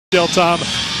Del Tom,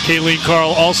 Kayleen Carl,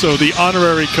 also the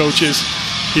honorary coaches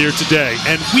here today.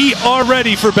 And we are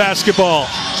ready for basketball.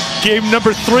 Game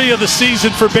number 3 of the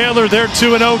season for Baylor. They're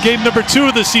 2-0. Game number 2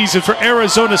 of the season for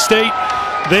Arizona State.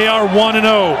 They are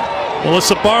 1-0.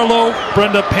 Melissa Barlow,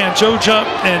 Brenda Panjoja,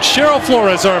 and Cheryl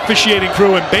Flores, our officiating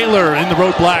crew, and Baylor in the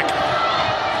road black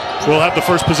will have the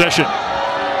first possession.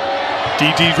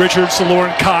 D.D. Richards,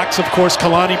 Lauren Cox, of course,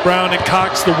 Kalani Brown and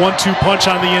Cox, the 1-2 punch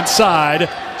on the inside.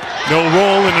 No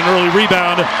roll and an early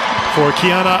rebound for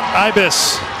Kiana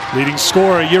Ibis, leading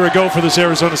scorer a year ago for this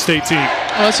Arizona State team.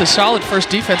 Well, it's a solid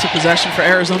first defensive possession for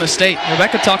Arizona State.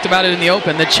 Rebecca talked about it in the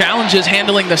open. The challenge is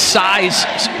handling the size,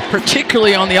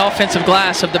 particularly on the offensive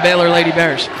glass of the Baylor Lady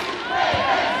Bears.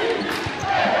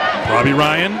 Robbie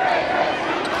Ryan,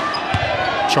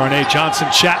 Charnay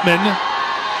Johnson-Chapman,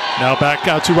 now back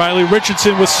out to Riley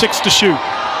Richardson with 6 to shoot.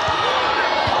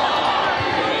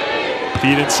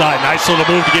 Feed inside, nice little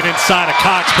move to get inside of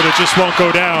Cox, but it just won't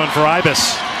go down for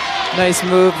Ibis. Nice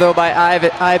move though by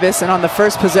Ibis, and on the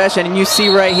first possession, and you see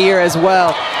right here as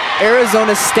well,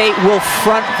 Arizona State will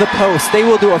front the post. They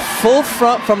will do a full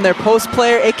front from their post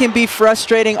player. It can be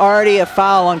frustrating. Already a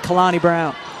foul on Kalani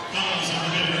Brown.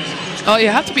 Oh, you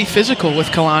have to be physical with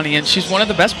Kalani, and she's one of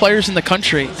the best players in the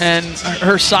country, and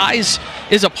her size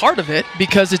is a part of it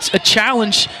because it's a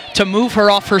challenge to move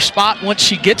her off her spot once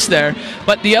she gets there.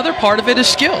 But the other part of it is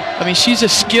skill. I mean, she's a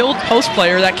skilled post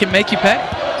player that can make you pay.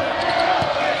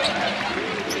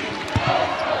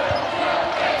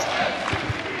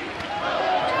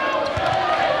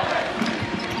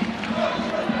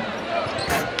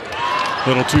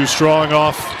 Little too strong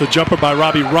off the jumper by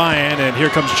Robbie Ryan, and here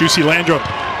comes Juicy Landrum.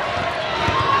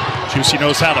 Juicy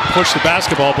knows how to push the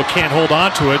basketball but can't hold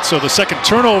on to it, so the second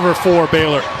turnover for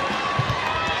Baylor.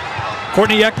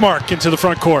 Courtney Ekmark into the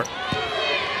front court.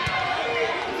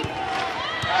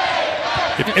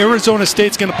 If Arizona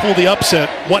State's going to pull the upset,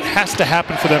 what has to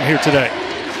happen for them here today?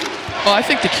 Well, I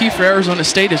think the key for Arizona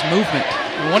State is movement.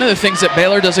 One of the things that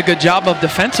Baylor does a good job of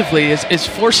defensively is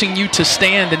forcing you to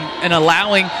stand and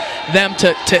allowing them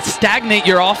to stagnate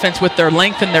your offense with their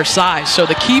length and their size. So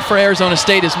the key for Arizona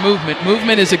State is movement.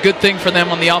 Movement is a good thing for them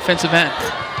on the offensive end.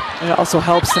 It also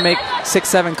helps to make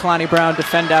 6'7" Kalani Brown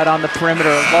defend out on the perimeter.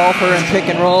 Involve her in pick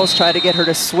and rolls, try to get her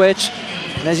to switch.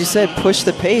 And as you said, push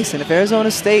the pace. And if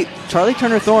Arizona State, Charlie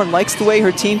Turner-Thorne likes the way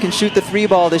her team can shoot the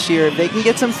 3-ball this year. If they can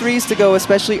get some threes to go,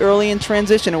 especially early in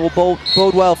transition, it will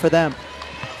bode well for them.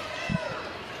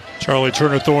 Charlie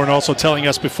Turner-Thorne also telling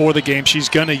us before the game she's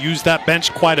going to use that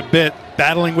bench quite a bit,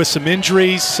 battling with some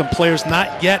injuries, some players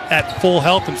not yet at full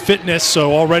health and fitness,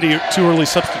 so already 2 early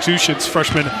substitutions.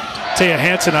 Freshman Taya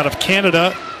Hansen out of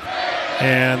Canada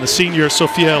and the senior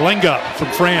Sophia Lenga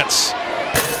from France.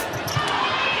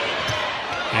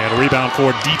 And a rebound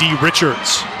for D.D.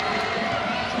 Richards.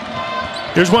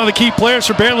 Here's one of the key players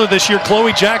for Baylor this year,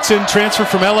 Chloe Jackson, transfer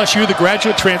from LSU, the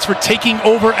graduate transfer, taking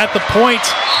over at the point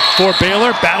for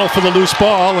Baylor. Battle for the loose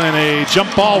ball, and a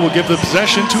jump ball will give the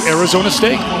possession to Arizona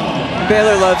State.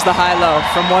 Baylor loves the high-low,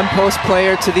 from one post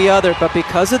player to the other, but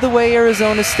because of the way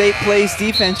Arizona State plays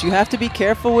defense, you have to be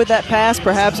careful with that pass,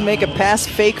 perhaps make a pass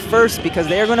fake first, because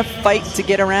they are going to fight to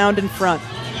get around in front.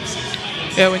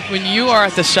 Yeah, when you are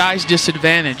at the size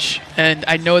disadvantage, and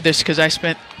I know this because I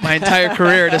spent my entire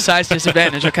career at a size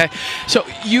disadvantage, okay? So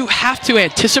you have to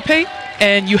anticipate,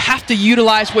 and you have to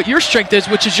utilize what your strength is,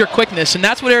 which is your quickness. And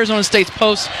that's what Arizona State's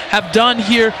posts have done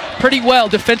here pretty well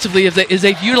defensively, is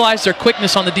they've utilized their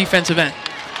quickness on the defensive end.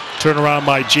 Turnaround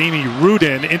by Jamie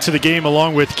Rudin into the game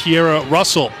along with Kiera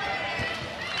Russell.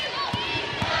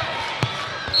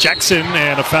 Jackson,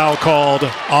 and a foul called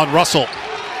on Russell.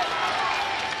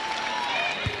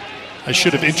 I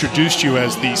should have introduced you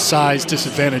as the size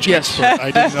disadvantage expert. I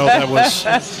didn't know that was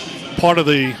part of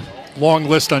the long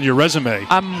list on your resume.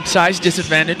 I'm size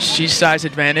disadvantaged. She's size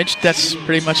advantaged. That's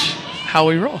pretty much how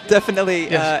we roll. Definitely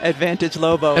advantage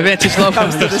Lobo. Advantage Lobo. When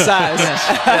it comes to the size. Yes.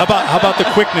 How about the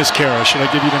quickness, Kara? Should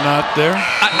I give you the nod there?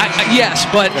 Yes,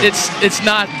 but it's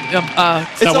not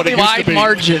it's not what it used to be.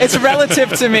 Margin. It's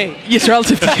relative to me. It's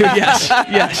relative to you, yes.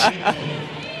 Yes.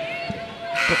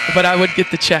 But I would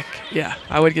get the check. Yeah,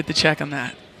 I would get the check on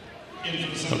that.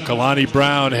 So Kalani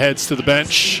Brown heads to the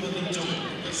bench.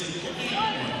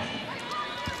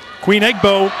 Queen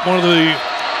Egbo, one of the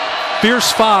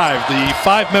Fierce Five, the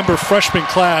 5-member freshman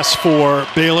class for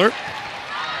Baylor,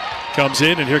 comes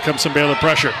in, and here comes some Baylor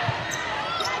pressure.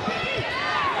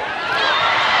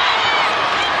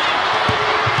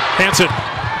 Hansen.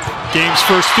 Game's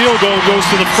first field goal goes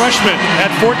to the freshman.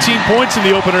 Had 14 points in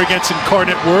the opener against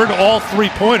Incarnate Word. All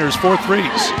 3-pointers, 4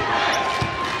 threes.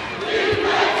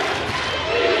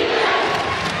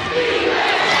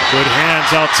 Good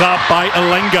hands out top by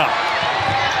Alenga.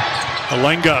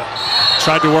 Alenga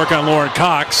tried to work on Lauren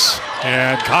Cox,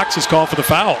 and Cox is called for the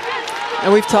foul.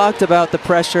 And we've talked about the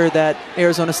pressure that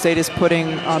Arizona State is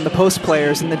putting on the post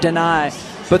players in the deny,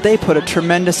 but they put a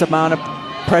tremendous amount of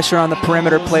pressure on the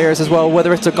perimeter players as well.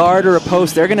 Whether it's a guard or a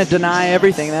post, they're going to deny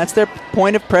everything. That's their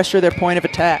point of pressure, their point of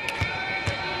attack.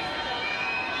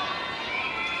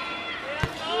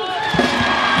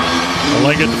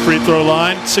 Alenga at the free throw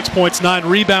line. 6 points, 9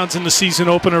 rebounds in the season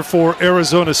opener for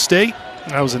Arizona State.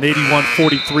 That was an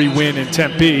 81-43 win in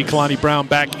Tempe. Kalani Brown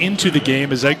back into the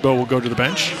game as Egbo will go to the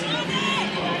bench.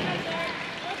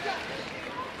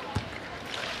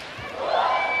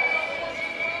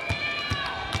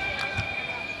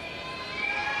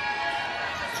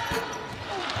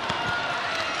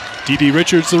 D.D.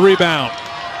 Richards the rebound.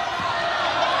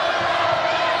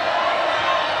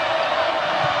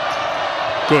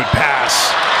 Good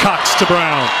pass. Cox to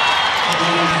Brown.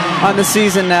 On the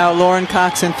season now, Lauren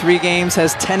Cox in 3 games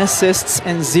has 10 assists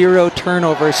and 0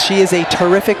 turnovers. She is a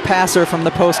terrific passer from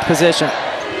the post position.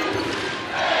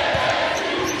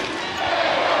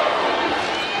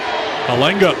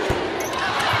 Alenga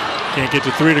can't get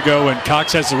to 3 to go, and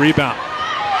Cox has the rebound.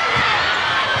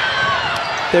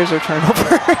 There's her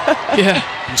turnover. Yeah.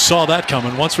 You saw that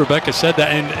coming once Rebecca said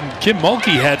that, and Kim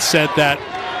Mulkey had said that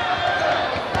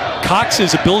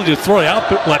Cox's ability to throw an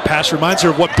outlet pass reminds her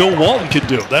of what Bill Walton could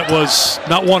do. That was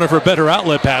not one of her better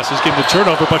outlet passes, getting the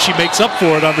turnover, but she makes up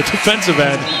for it on the defensive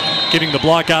end, getting the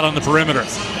block out on the perimeter.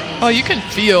 Oh, you can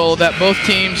feel that both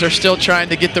teams are still trying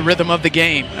to get the rhythm of the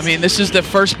game. I mean, this is the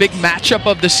first big matchup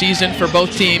of the season for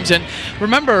both teams. And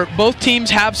remember, both teams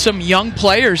have some young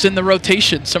players in the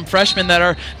rotation, some freshmen that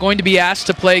are going to be asked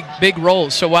to play big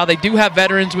roles. So while they do have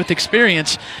veterans with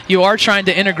experience, you are trying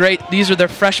to integrate. These are their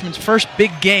freshmen's first big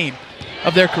game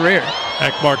of their career.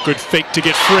 Ekmark, good fake to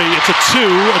get free. It's a 2,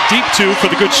 a deep 2 for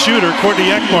the good shooter, Courtney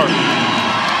Ekmark.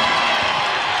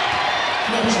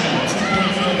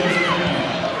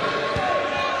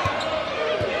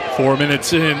 Four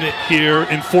minutes in here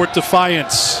in Fort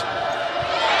Defiance.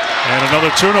 And another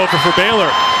turnover for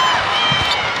Baylor.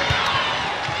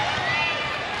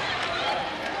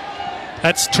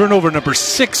 That's turnover number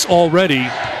 6 already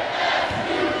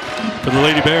for the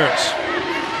Lady Bears.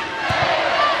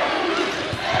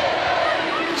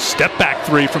 Step back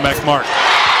 3 from Ekmark.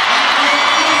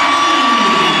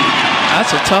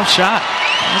 That's a tough shot.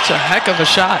 That's a heck of a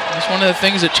shot. It's one of the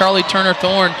things that Charlie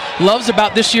Turner-Thorne loves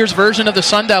about this year's version of the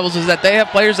Sun Devils is that they have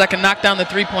players that can knock down the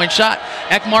three-point shot.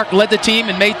 Ekmark led the team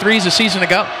and made threes a season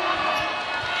ago.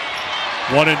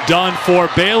 One and done for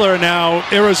Baylor. Now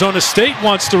Arizona State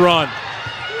wants to run.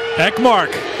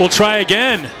 Ekmark will try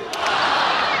again.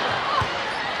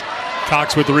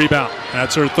 Cox with the rebound.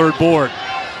 That's her 3rd board.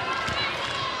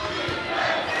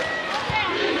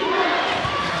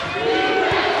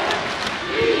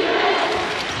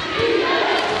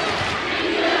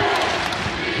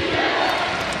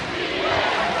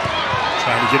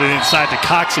 Get it inside to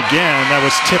Cox again. That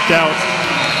was tipped out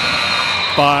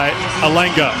by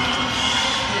Alenga.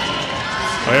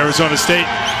 Arizona State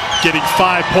getting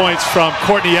 5 points from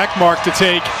Courtney Ekmark to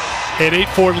take an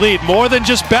 8-4 lead. More than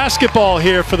just basketball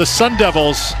here for the Sun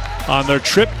Devils on their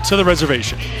trip to the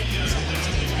reservation.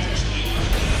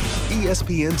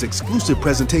 ESPN's exclusive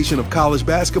presentation of college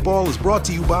basketball is brought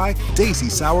to you by Daisy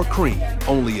Sour Cream.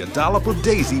 Only a dollop of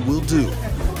Daisy will do.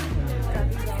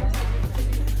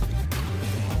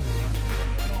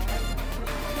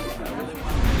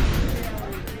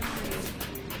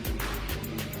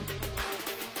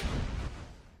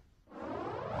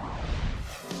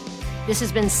 This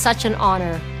has been such an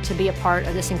honor to be a part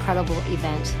of this incredible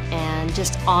event and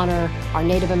just honor our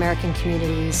Native American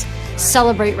communities,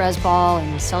 celebrate Resball,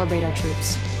 and celebrate our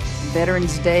troops.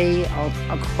 Veterans Day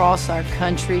across our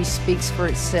country speaks for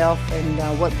itself,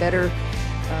 and what better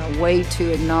way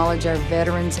to acknowledge our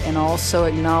veterans and also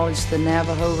acknowledge the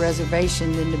Navajo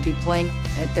Reservation than to be playing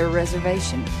at their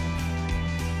reservation.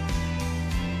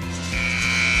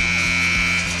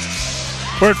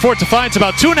 We're at Fort Defiance,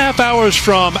 about 2.5 hours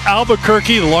from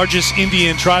Albuquerque, the largest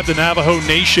Indian tribe, the Navajo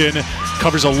Nation,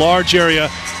 covers a large area.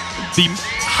 The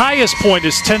highest point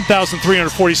is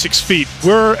 10,346 feet.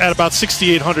 We're at about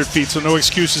 6,800 feet, so no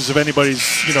excuses if anybody's,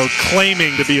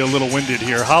 claiming to be a little winded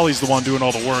here. Holly's the one doing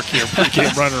all the work here,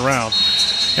 pregame running around.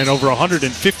 And over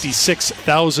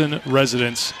 156,000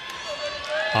 residents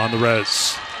on the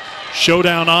res.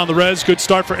 Showdown on the res, good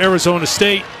start for Arizona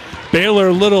State. Baylor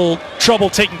a little trouble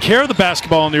taking care of the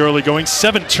basketball in the early going.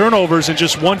 7 turnovers and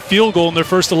just 1 field goal in their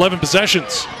first 11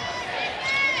 possessions.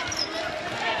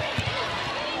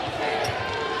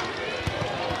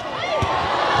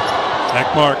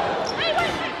 Ekmark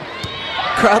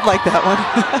crowd liked that one.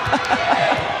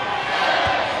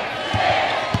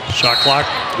 Shot clock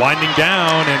winding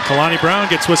down, and Kalani Brown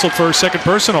gets whistled for her second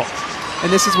personal.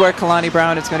 And this is where Kalani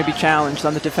Brown is going to be challenged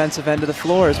on the defensive end of the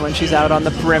floor, is when she's out on the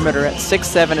perimeter at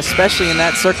 6'7", especially in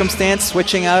that circumstance,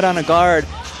 switching out on a guard.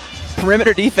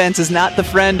 Perimeter defense is not the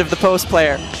friend of the post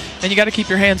player. And you got to keep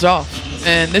your hands off.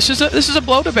 And this is a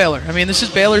blow to Baylor. I mean, this is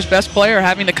Baylor's best player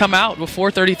having to come out with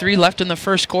 4:33 left in the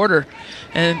first quarter.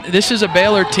 And this is a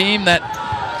Baylor team that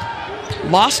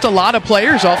lost a lot of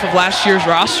players off of last year's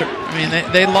roster. I mean,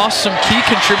 they lost some key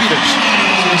contributors.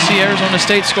 So we see Arizona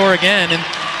State score again. And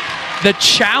the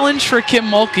challenge for Kim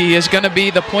Mulkey is going to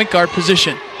be the point guard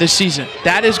position this season.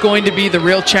 That is going to be the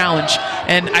real challenge.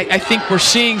 And I think we're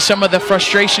seeing some of the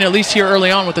frustration, at least here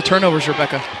early on, with the turnovers,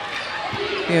 Rebecca.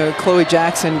 You know, Chloe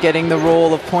Jackson getting the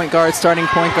role of point guard, starting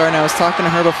point guard. And I was talking to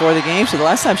her before the game. So the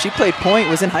last time she played point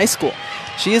was in high school.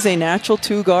 She is a natural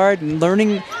two guard and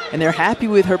learning, and they're happy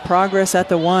with her progress at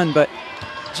the one. But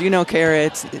you know, Kara,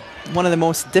 it's one of the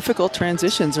most difficult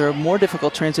transitions, or a more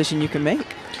difficult transition you can make.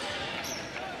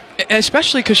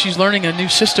 Especially because she's learning a new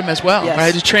system as well, yes.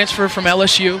 Right? To transfer from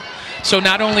LSU. So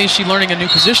not only is she learning a new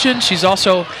position, she's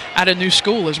also at a new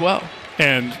school as well.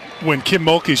 And when Kim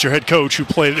Mulkey is your head coach, who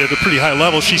played at a pretty high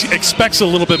level, she expects a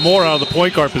little bit more out of the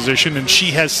point guard position, and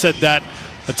she has said that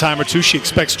a time or two. She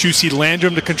expects Juicy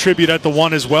Landrum to contribute at the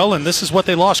one as well, and this is what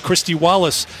they lost. Christy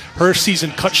Wallace, her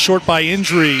season cut short by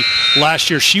injury last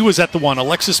year. She was at the one.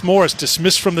 Alexis Morris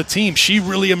dismissed from the team. She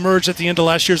really emerged at the end of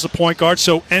last year as a point guard,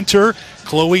 so enter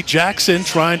Chloe Jackson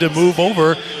trying to move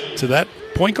over to that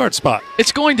point guard spot.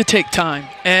 It's going to take time,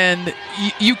 and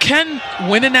you can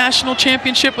win a national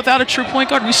championship without a true point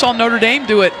guard. We saw Notre Dame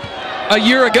do it a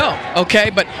year ago,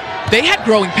 okay? But they had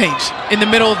growing pains in the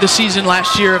middle of the season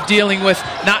last year of dealing with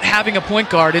not having a point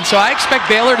guard. And so I expect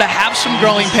Baylor to have some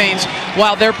growing pains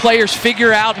while their players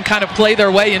figure out and kind of play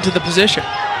their way into the position.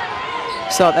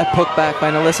 Saw that putback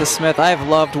by Nalissa Smith. I have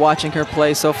loved watching her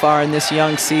play so far in this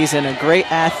young season. A great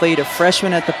athlete, a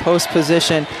freshman at the post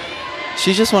position.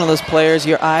 She's just one of those players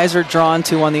your eyes are drawn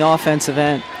to on the offensive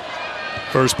end.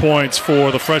 First points for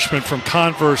the freshman from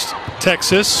Converse,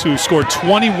 Texas, who scored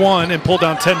 21 and pulled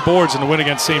down 10 boards in the win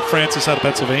against St. Francis out of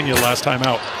Pennsylvania last time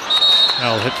out.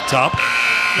 Now it'll hit the top,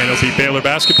 and it'll be Baylor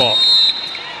basketball.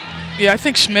 Yeah, I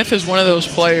think Smith is one of those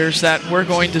players that we're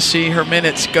going to see her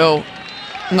minutes go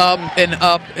up and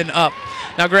up and up.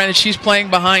 Now, granted, she's playing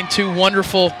behind two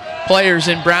wonderful players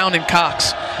in Brown and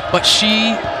Cox, but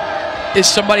she is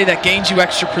somebody that gains you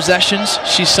extra possessions.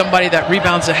 She's somebody that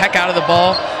rebounds the heck out of the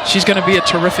ball. She's going to be a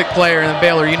terrific player in a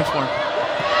Baylor uniform.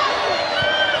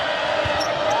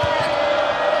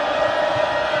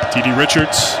 T.D.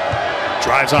 Richards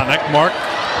drives on Ekmark.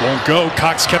 Won't go.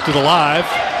 Cox kept it alive,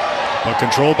 but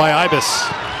controlled by Ibis.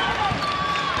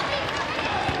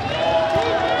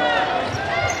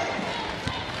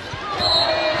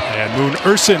 And Moon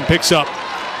Urson picks up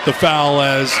the foul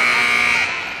as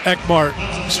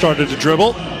Ekmark started to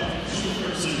dribble.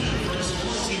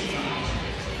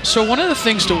 So one of the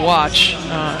things to watch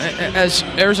as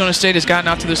Arizona State has gotten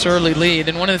out to this early lead,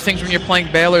 and one of the things when you're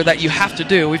playing Baylor that you have to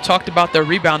do, we've talked about their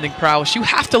rebounding prowess, you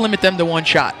have to limit them to one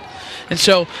shot. And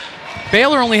so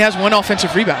Baylor only has one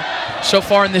offensive rebound so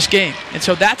far in this game. And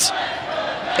so that's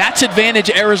advantage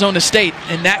Arizona State,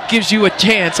 and that gives you a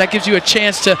chance. That gives you a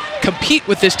chance to compete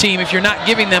with this team if you're not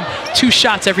giving them two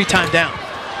shots every time down.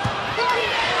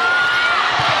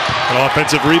 An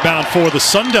offensive rebound for the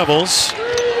Sun Devils.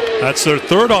 That's their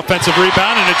third offensive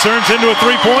rebound, and it turns into a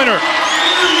three-pointer.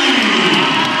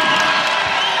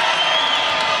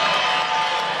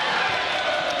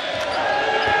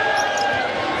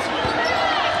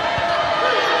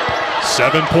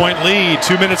 Seven-point lead,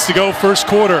 2 minutes to go, first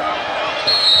quarter.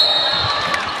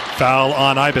 Foul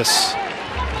on Ibis.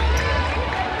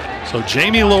 So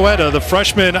Jamie Loetta, the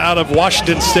freshman out of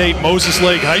Washington State, Moses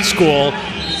Lake High School,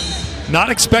 not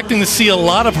expecting to see a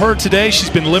lot of her today. She's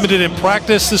been limited in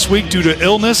practice this week due to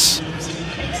illness,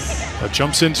 but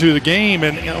jumps into the game,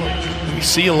 and we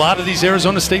see a lot of these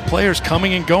Arizona State players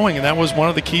coming and going, and that was one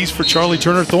of the keys for Charlie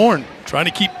Turner-Thorne, trying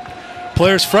to keep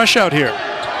players fresh out here.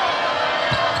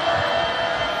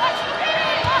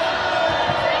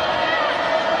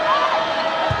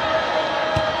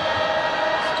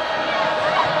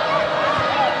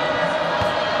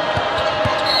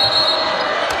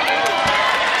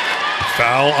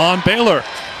 Foul on Baylor.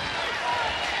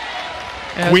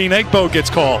 Queen Egbo gets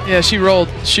called. Yeah, she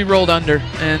rolled under,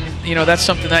 and you know that's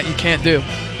something that you can't do.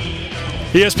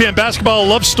 ESPN Basketball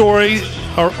Love Story,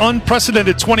 our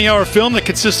unprecedented 20-hour film that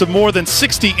consists of more than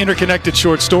 60 interconnected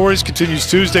short stories, continues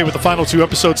Tuesday with the final 2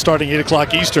 episodes starting 8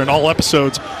 o'clock Eastern. All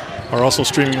episodes are also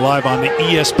streaming live on the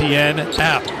ESPN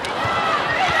app.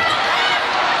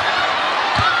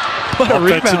 What a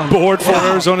Offensive rebound. board for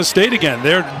Wow. Arizona State again.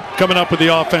 They're coming up with the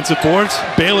offensive boards.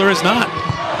 Baylor is not.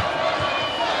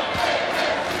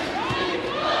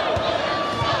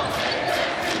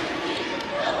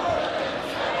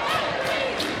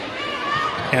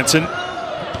 Hansen.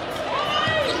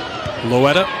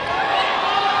 Loetta.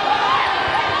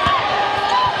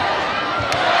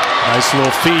 Nice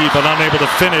little feed, but unable to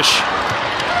finish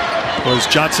was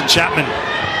Johnson Chapman.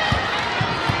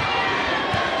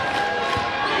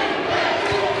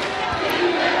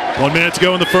 One minute to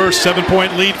go in the first.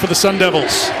 7-point lead for the Sun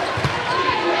Devils.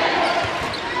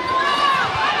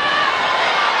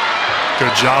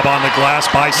 Good job on the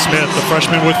glass by Smith, the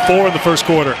freshman with 4 in the first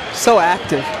quarter. So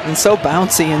active and so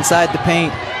bouncy inside the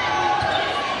paint.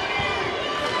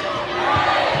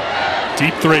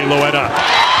 Deep three, Loetta.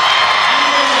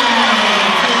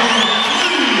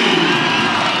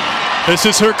 This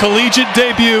is her collegiate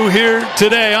debut here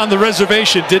today on the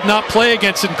reservation. Did not play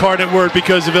against Incarnate Word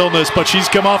because of illness, but she's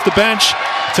come off the bench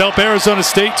to help Arizona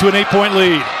State to an 8-point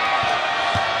lead.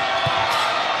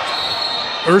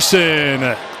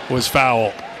 Urson was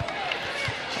foul.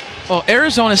 Well,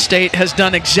 Arizona State has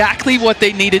done exactly what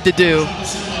they needed to do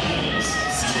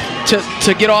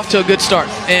to get off to a good start.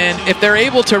 And if they're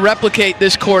able to replicate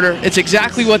this quarter, it's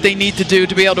exactly what they need to do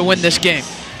to be able to win this game.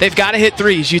 They've got to hit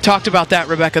threes. You talked about that,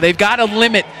 Rebecca. They've got to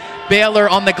limit Baylor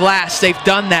on the glass. They've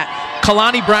done that.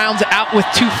 Kalani Brown's out with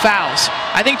 2 fouls.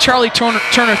 I think Charlie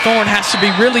Turner-Thorne has to be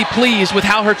really pleased with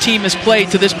how her team has played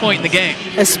to this point in the game.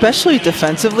 Especially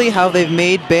defensively, how they've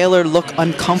made Baylor look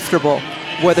uncomfortable,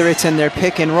 whether it's in their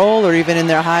pick and roll or even in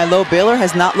their high-low. Baylor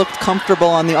has not looked comfortable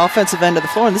on the offensive end of the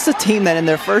floor, and this is a team that in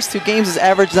their first 2 games has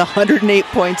averaged 108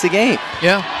 points a game.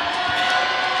 Yeah.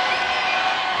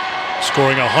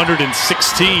 Scoring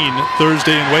 116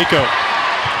 Thursday in Waco.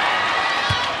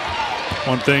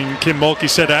 One thing Kim Mulkey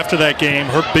said after that game,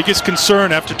 her biggest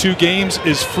concern after 2 games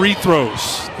is free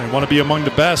throws. They want to be among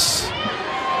the best.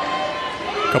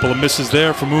 A couple of misses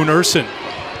there for Moon Urson.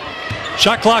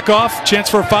 Shot clock off. Chance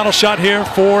for a final shot here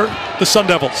for the Sun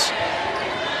Devils.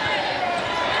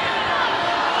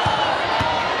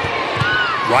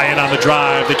 Ryan on the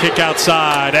drive, the kick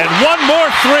outside, and one more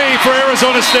 3 for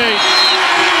Arizona State.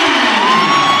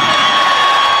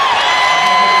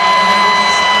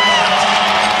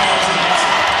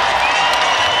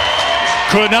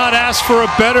 Could not ask for a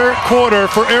better quarter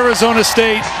for Arizona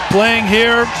State playing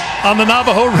here on the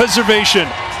Navajo Reservation.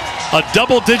 A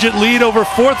double-digit lead over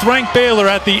 4th-ranked Baylor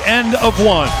at the end of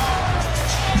 1.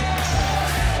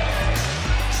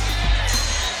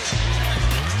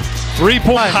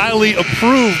 Three-point highly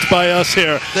approved by us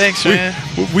here. Thanks, man.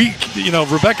 We, you know,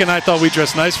 Rebecca and I thought we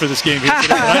dressed nice for this game here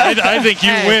today. I think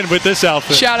you win with this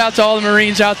outfit. Shout out to all the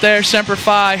Marines out there. Semper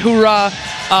Fi, hoorah.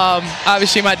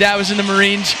 Obviously, my dad was in the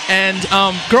Marines, and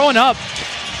growing up,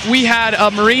 we had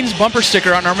a Marines bumper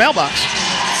sticker on our mailbox.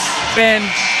 And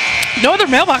no other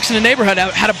mailbox in the neighborhood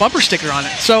had a bumper sticker on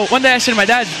it. So one day I said to my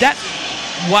dad, "Dad,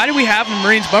 why do we have a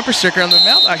Marines bumper sticker on the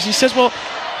mailbox?" He says, "Well,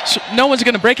 so no one's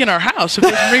going to break in our house if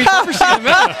there's a Marines bumper sticker on the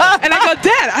mailbox." And I go,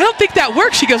 "Dad, I don't think that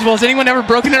works." He goes, "Well, has anyone ever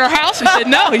broken in our house?" I said,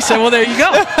 "No." He said, "Well, there you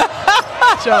go."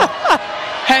 So,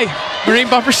 hey, Marine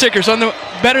bumper stickers on the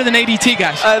better than ADT,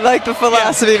 guys. I like the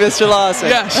philosophy, Mr. Lawson.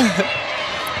 Yes.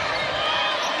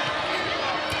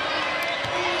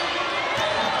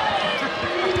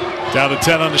 Down to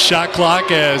 10 on the shot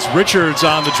clock as Richards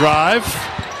on the drive.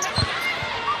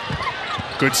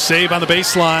 Good save on the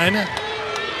baseline.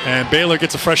 And Baylor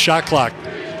gets a fresh shot clock.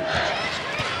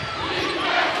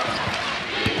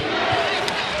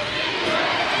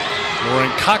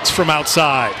 Lauren Cox from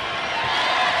outside.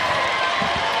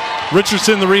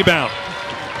 Richardson the rebound.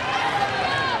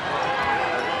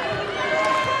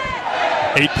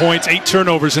 8 points, 8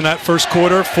 turnovers in that first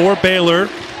quarter for Baylor.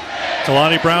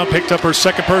 Kalani Brown picked up her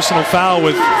second personal foul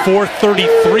with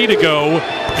 4:33 to go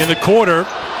in the quarter.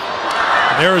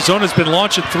 And Arizona's been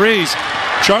launching threes.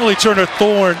 Charlie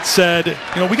Turner-Thorne said,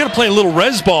 you know, we got to play a little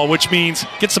res ball, which means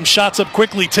get some shots up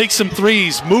quickly, take some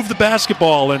threes, move the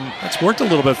basketball, and that's worked a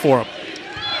little bit for him.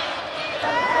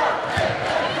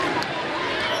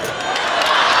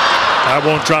 That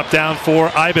won't drop down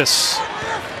for Ibis.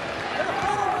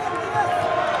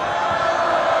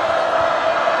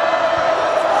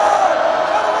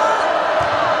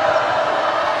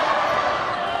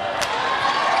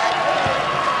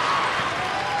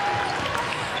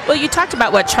 Well, you talked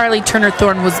about what Charlie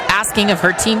Turner-Thorne was asked asking of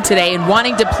her team today and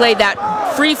wanting to play that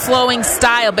free-flowing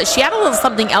style, but she had a little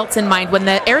something else in mind. When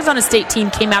the Arizona State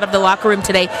team came out of the locker room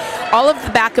today, all of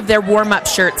the back of their warm-up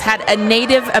shirts had a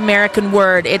Native American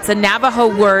word. It's a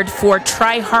Navajo word for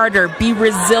try harder, be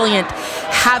resilient,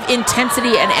 have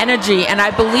intensity and energy, and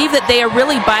I believe that they are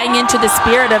really buying into the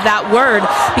spirit of that word,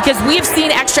 because we have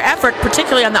seen extra effort,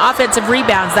 particularly on the offensive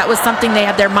rebounds. That was something they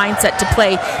had their mindset to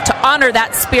play, to honor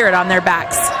that spirit on their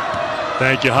backs.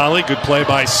 Thank you, Holly. Good play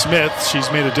by Smith.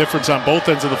 She's made a difference on both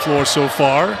ends of the floor so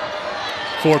far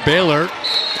for Baylor.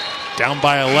 Down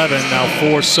by 11. Now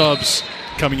 4 subs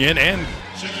coming in, and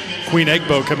Queen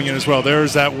Egbo coming in as well.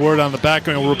 There's that word on the back.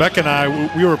 Rebecca and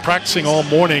I, we were practicing all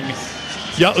morning.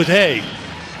 Yaute.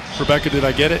 Rebecca, did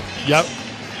I get it?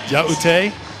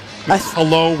 Yaute?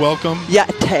 Hello, welcome?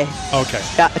 Yaute. Okay.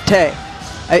 Yaute.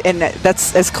 And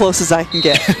that's as close as I can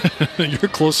get. You're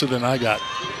closer than I got.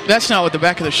 That's not what the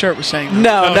back of the shirt was saying.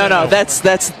 No.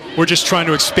 That's. We're just trying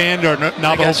to expand our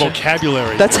Navajo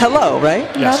vocabulary. That's hello, right?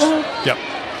 Yes. Navajo? Yep.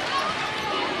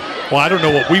 Well, I don't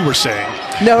know what we were saying.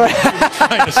 No.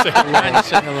 Trying to say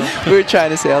hello. We were trying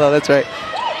to say hello. That's right.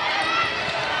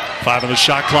 5 on the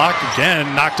shot clock.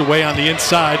 Again, knocked away on the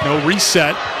inside. No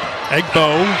reset.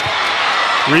 Egbo.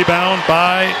 Rebound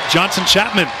by Johnson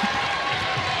Chapman.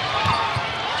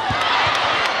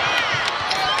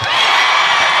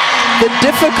 The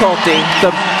difficulty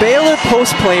the Baylor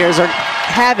post players are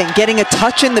having getting a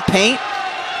touch in the paint,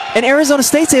 and Arizona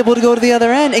State's able to go to the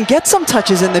other end and get some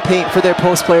touches in the paint for their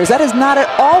post players. That is not at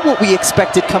all what we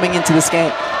expected coming into this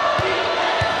game.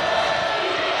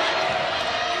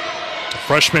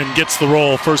 Freshman gets the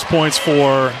roll. First points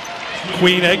for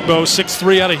Queen Egbo,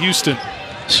 6'3" out of Houston.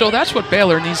 So that's what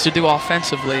Baylor needs to do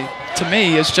offensively, to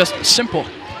me, is just simple.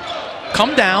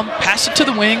 Come down, pass it to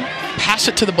the wing, pass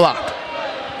it to the block.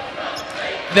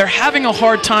 They're having a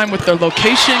hard time with their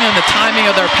location and the timing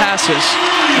of their passes.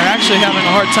 They're actually having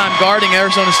a hard time guarding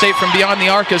Arizona State from beyond the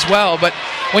arc as well. But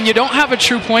when you don't have a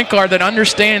true point guard that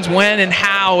understands when and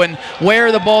how and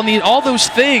where the ball needs, all those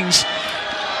things,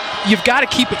 you've got to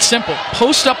keep it simple.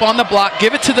 Post up on the block,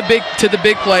 give it to the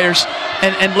big players,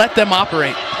 and let them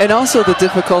operate. And also the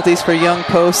difficulties for young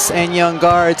posts and young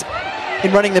guards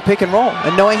in running the pick and roll,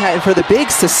 and knowing how for the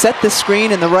bigs to set the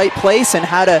screen in the right place and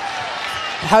how to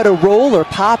roll or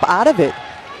pop out of it.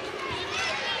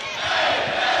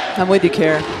 I'm with you,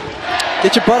 Kara.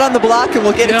 Get your butt on the block and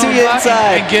we'll get it to you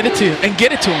inside. And get it to you. And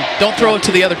get it to him. Don't throw it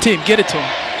to the other team. Get it to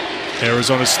him.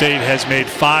 Arizona State has made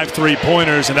 5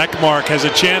 3-pointers, and Ekmark has a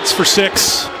chance for 6.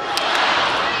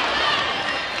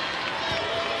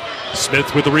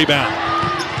 Smith with the rebound.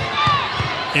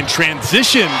 In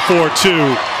transition for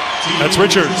 2. That's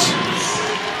Richards.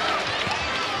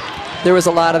 There was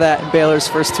a lot of that in Baylor's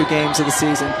first 2 games of the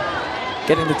season.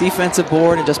 Getting the defensive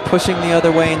board and just pushing the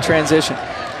other way in transition.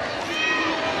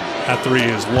 That 3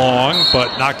 is long,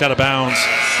 but knocked out of bounds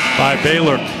by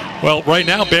Baylor. Well, right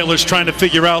now, Baylor's trying to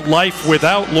figure out life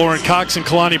without Lauren Cox and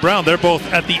Kalani Brown. They're both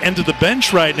at the end of the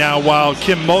bench right now, while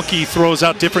Kim Mulkey throws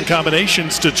out different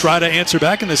combinations to try to answer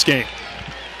back in this game.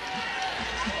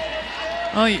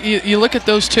 Well, you look at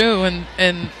those two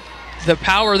and the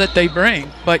power that they bring,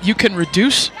 but you can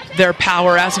reduce their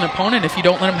power as an opponent if you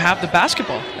don't let them have the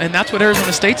basketball. And that's what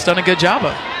Arizona State's done a good job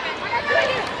of.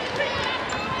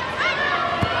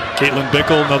 Caitlin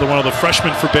Bickle, another one of the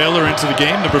freshmen for Baylor, into the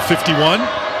game, number 51.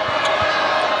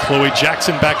 Chloe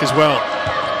Jackson back as well.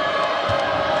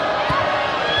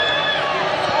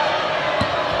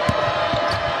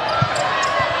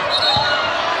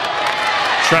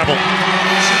 Travel.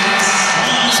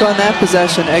 So on that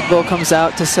possession, Egbo comes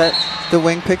out to set the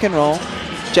wing pick and roll.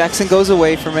 Jackson goes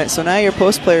away from it, so now your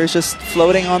post player is just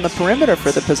floating on the perimeter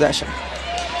for the possession.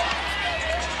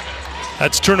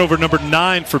 That's turnover number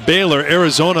 9 for Baylor.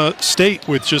 Arizona State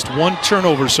with just 1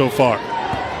 turnover so far.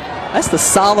 That's the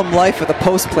solemn life of the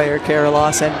post player, Kara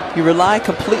Lawson. You rely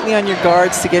completely on your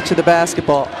guards to get you the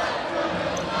basketball.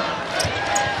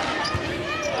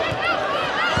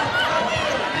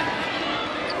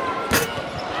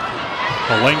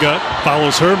 Malenga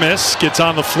follows her miss, gets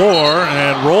on the floor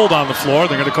and rolled on the floor.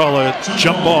 They're going to call a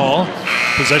jump ball.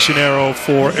 Possession arrow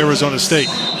for Arizona State.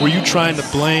 Were you trying to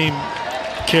blame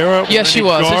Kara? Yes, she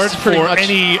was. Guard for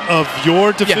any of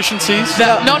your deficiencies?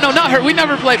 Yeah. No, not her. We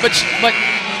never played, but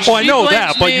oh, I know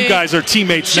that, but you guys are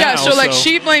teammates now. Yeah, so like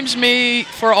she blames me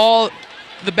for all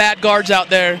the bad guards out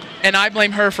there, and I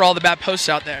blame her for all the bad posts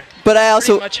out there. But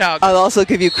I'll also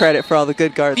give you credit for all the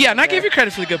good guards. Yeah, and I give you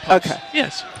credit for the good posts. Okay.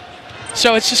 Yes.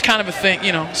 So it's just kind of a thing,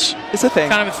 you know. It's a thing.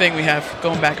 Kind of a thing we have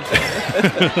going back and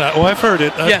forth. Well, I've heard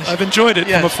it. Yes. I've enjoyed it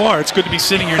from afar. It's good to be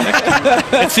sitting here next to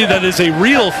you and see that is a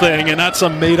real thing and not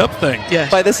some made-up thing.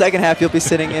 Yes. By the second half, you'll be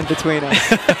sitting in between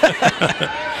us.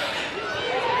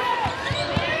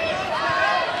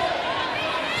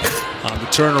 On the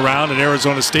turnaround, and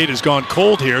Arizona State has gone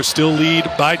cold here. Still lead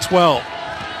by 12.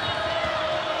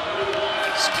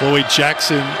 As Chloe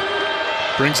Jackson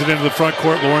brings it into the front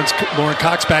court. Lauren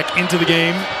Cox back into the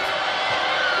game.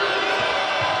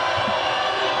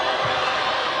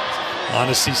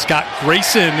 Honesty Scott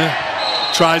Grayson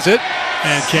tries it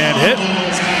and can't hit.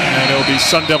 And it'll be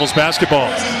Sun Devils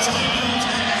basketball.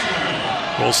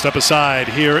 We'll step aside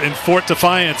here in Fort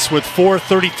Defiance with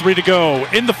 4:33 to go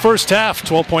in the first half.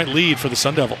 12-point lead for the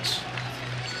Sun Devils.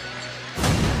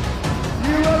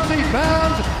 UFC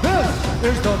fans,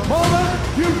 this is the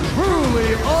moment you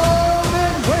truly all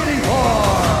been waiting for.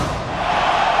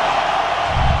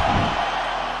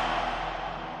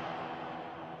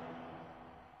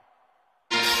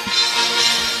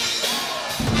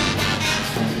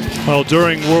 Well,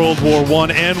 during World War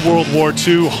I and World War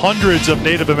II, hundreds of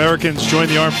Native Americans joined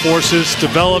the armed forces,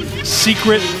 developed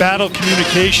secret battle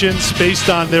communications based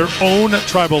on their own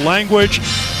tribal language,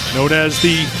 known as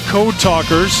the Code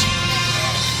Talkers.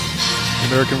 The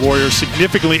American warriors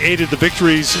significantly aided the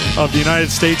victories of the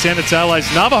United States and its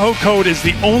allies. Navajo code is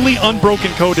the only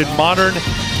unbroken code in modern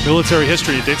military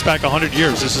history. It dates back 100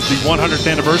 years. This is the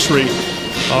 100th anniversary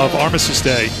of Armistice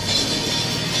Day,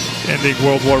 ending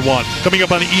World War I. Coming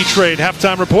up on the E-Trade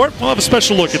Halftime Report, we'll have a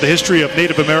special look at the history of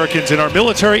Native Americans in our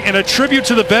military and a tribute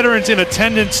to the veterans in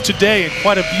attendance today. And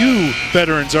quite a few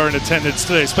veterans are in attendance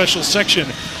today. Special section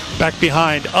back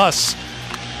behind us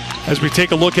as we take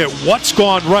a look at what's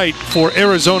gone right for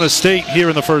Arizona State here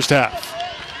in the first half.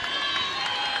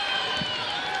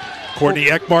 Courtney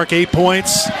Ekmark, 8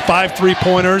 points, 5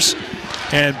 3-pointers.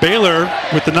 And Baylor,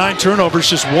 with the 9 turnovers,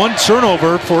 just 1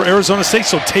 turnover for Arizona State,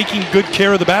 so taking good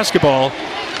care of the basketball,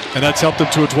 and that's helped them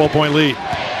to a 12-point lead.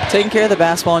 Taking care of the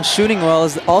basketball and shooting well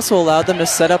has also allowed them to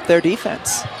set up their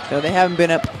defense. You know, they haven't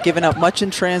been given up much in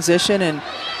transition, and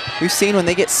we've seen when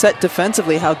they get set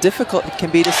defensively how difficult it can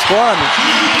be to score on them.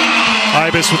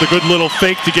 Ibis with a good little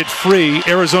fake to get free.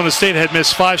 Arizona State had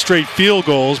missed 5 straight field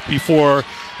goals before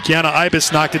Kiana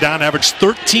Ibis knocked it down, averaged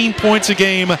 13 points a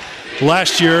game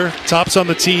last year. Tops on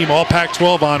the team, all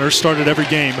Pac-12 honors, started every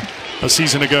game a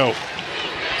season ago.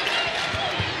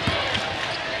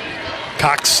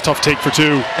 Cox, tough take for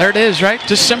 2. There it is, right?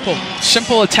 Just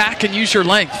simple attack and use your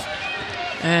length.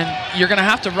 And you're going to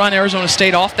have to run Arizona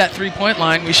State off that 3-point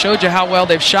line. We showed you how well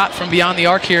they've shot from beyond the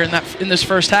arc here in this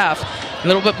first half. A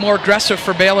little bit more aggressive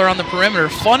for Baylor on the perimeter.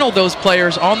 Funnel those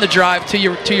players on the drive to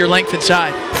your length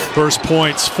inside. First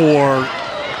points for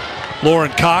Lauren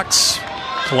Cox.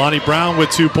 Kalani Brown with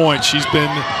 2 points. She's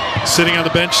been sitting on the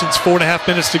bench since 4.5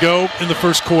 minutes to go in the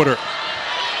first quarter.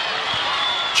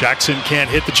 Jackson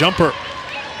can't hit the jumper.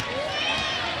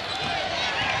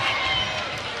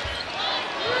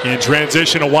 In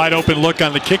transition, a wide open look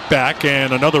on the kickback,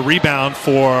 and another rebound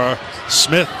for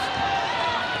Smith.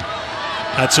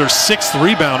 That's her 6th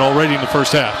rebound already in the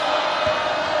first half.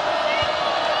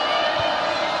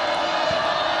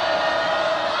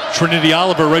 Trinity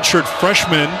Oliver, redshirt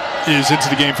freshman, is into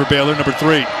the game for Baylor, number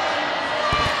 3.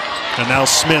 And now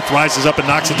Smith rises up and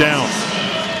knocks it down.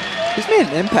 She's made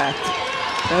an impact.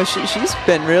 You know, she's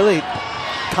been really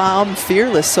calm,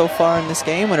 fearless so far in this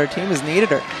game when her team has needed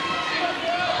her.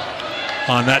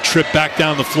 On that trip back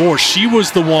down the floor, she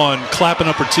was the one clapping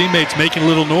up her teammates, making a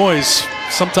little noise.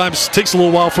 Sometimes it takes a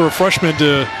little while for a freshman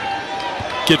to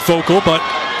get vocal, but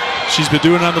she's been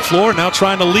doing it on the floor, now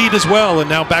trying to lead as well, and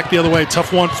now back the other way.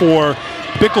 Tough one for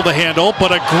Bickle to handle,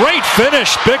 but a great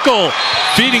finish. Bickle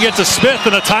feeding it to Smith,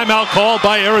 and a timeout called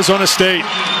by Arizona State.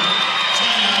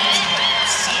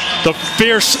 The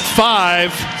Fierce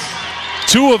 5,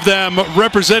 2 of them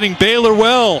representing Baylor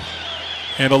well.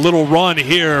 And a little run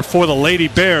here for the Lady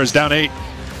Bears, down 8.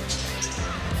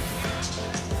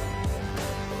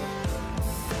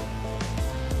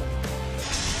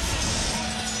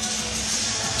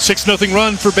 6-0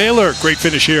 run for Baylor. Great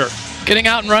finish here. Getting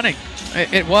out and running.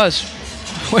 It was.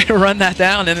 Way to run that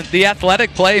down. And the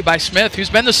athletic play by Smith, who's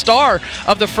been the star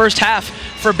of the first half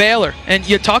for Baylor. And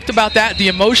you talked about that, the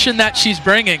emotion that she's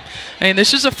bringing. And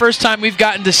this is the first time we've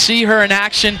gotten to see her in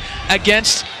action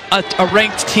against a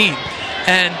ranked team.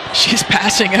 And she's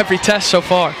passing every test so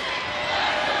far.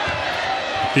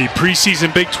 The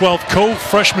preseason Big 12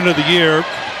 co-freshman of the year,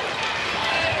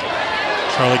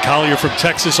 Charlie Collier from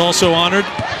Texas, also honored.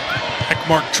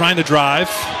 Ekmark trying to drive.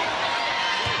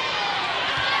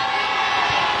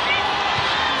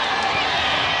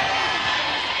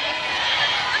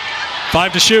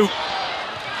 5 to shoot.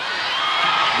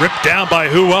 Ripped down by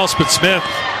who else but Smith.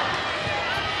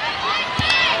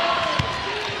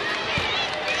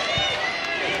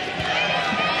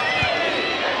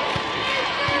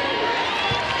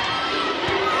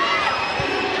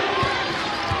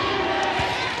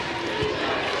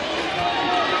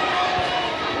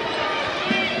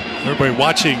 Everybody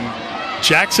watching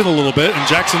Jackson a little bit, and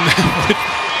Jackson,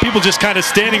 people just kind of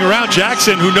standing around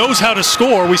Jackson, who knows how to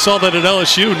score. We saw that at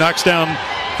LSU, knocks down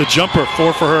the jumper,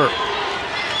 4 for her.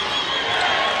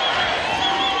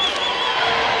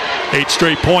 8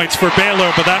 straight points for Baylor,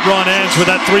 but that run ends with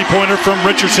that three-pointer from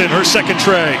Richardson, her second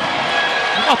tray.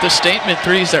 How about the statement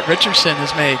threes that Richardson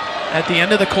has made at the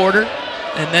end of the quarter,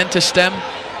 and then to stem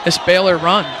this Baylor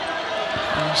run?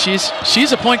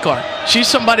 She's a point guard. She's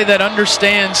somebody that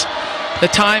understands the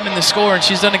time and the score, and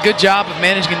she's done a good job of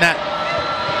managing that.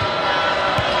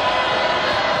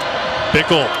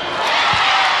 Bickle,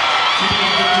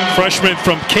 freshman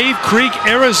from Cave Creek,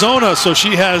 Arizona, so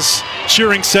she has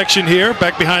cheering section here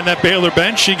back behind that Baylor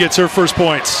bench. She gets her first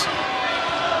points.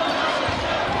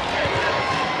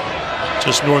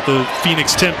 Just north of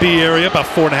Phoenix Tempe area, about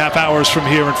 4.5 hours from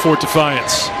here in Fort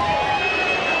Defiance.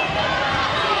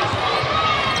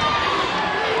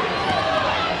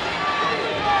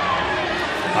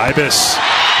 Ibis.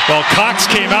 Well, Cox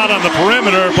came out on the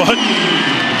perimeter, but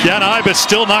Kiana Ibis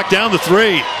still knocked down the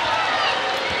three.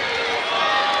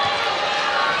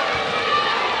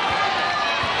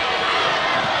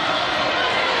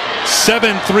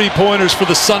 Seven three-pointers for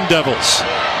the Sun Devils.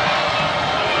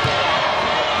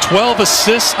 12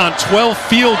 assists on 12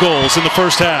 field goals in the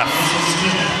first half.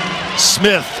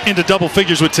 Smith into double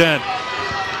figures with 10.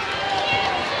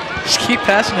 Just keep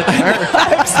passing it to her.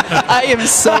 I am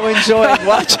so enjoying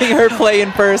watching her play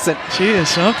in person. She is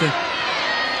something.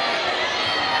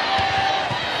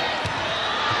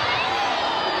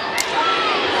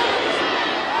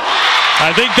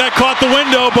 I think that caught the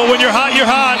window, but when you're hot, you're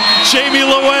hot. Jamie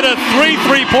Loetta, 3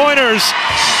 3-pointers.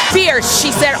 Fierce,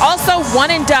 she said, also one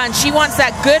and done. She wants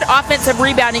that good offensive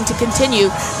rebounding to continue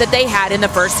that they had in the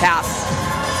first half.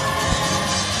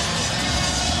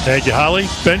 Thank you, Holly.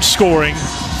 Bench scoring.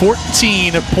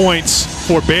 14 points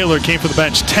for Baylor came from the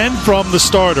bench, 10 from the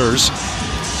starters.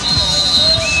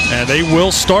 And they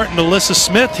will start Melissa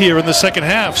Smith here in the second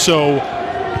half. So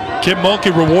Kim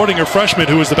Mulkey rewarding her freshman,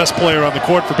 who was the best player on the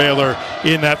court for Baylor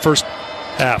in that first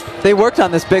half. They worked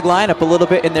on this big lineup a little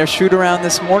bit in their shoot around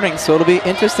this morning, so it'll be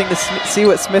interesting to see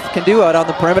what Smith can do out on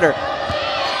the perimeter.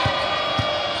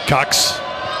 Cox,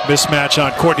 mismatch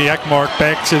on Courtney Ekmark,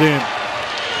 banks it in.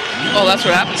 Well, that's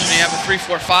what happens when you have a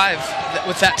 3-4-5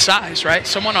 with that size, right?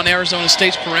 Someone on Arizona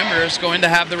State's perimeter is going to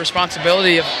have the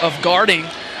responsibility of guarding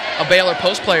a Baylor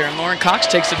post player, and Lauren Cox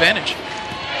takes advantage.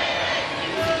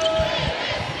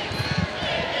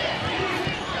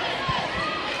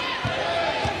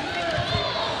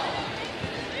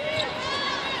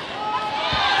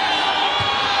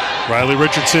 Riley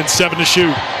Richardson, 7 to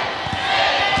shoot.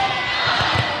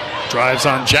 Drives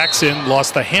on Jackson,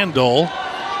 lost the handle.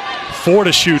 4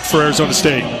 to shoot for Arizona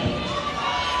State.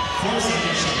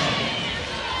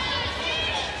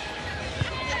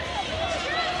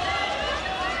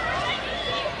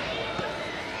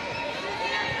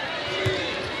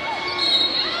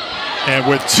 And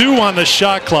with 2 on the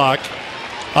shot clock,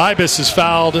 Ibis is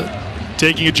fouled,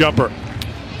 taking a jumper.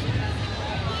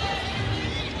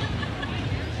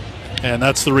 And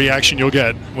that's the reaction you'll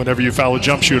get whenever you foul a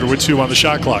jump shooter with 2 on the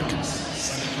shot clock.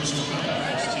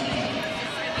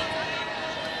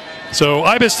 So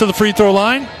Ibis to the free throw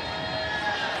line.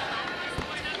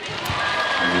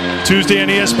 Tuesday on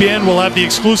ESPN, we'll have the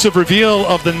exclusive reveal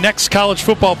of the next college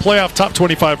football playoff top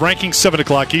 25 rankings, 7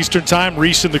 o'clock Eastern time.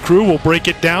 Reese and the crew will break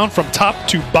it down from top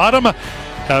to bottom,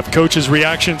 have coaches'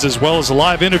 reactions as well as a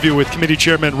live interview with committee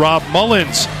chairman Rob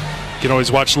Mullins. You can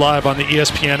always watch live on the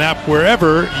ESPN app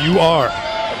wherever you are.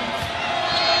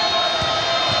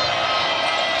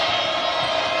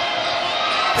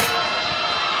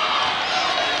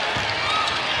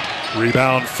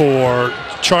 Rebound for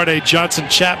Charday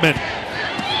Johnson-Chapman.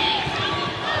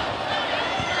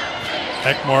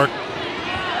 Ekmark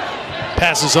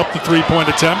passes up the three-point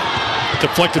attempt.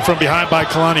 Deflected from behind by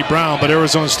Kalani Brown, but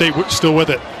Arizona State still with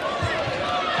it.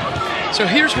 So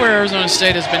here's where Arizona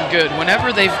State has been good.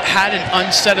 Whenever they've had an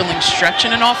unsettling stretch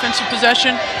in an offensive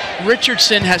possession,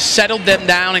 Richardson has settled them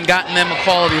down and gotten them a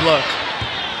quality look.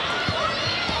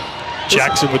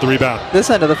 Jackson with the rebound. This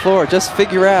end of the floor, just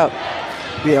figure out,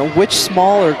 which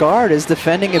smaller guard is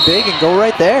defending a big and go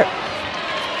right there.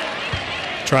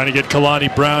 Trying to get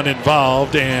Kalani Brown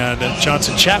involved, and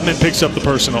Johnson-Chapman picks up the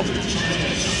personal.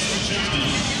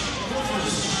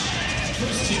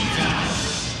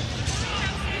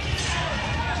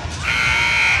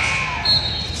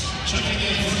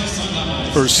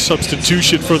 First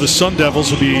substitution for the Sun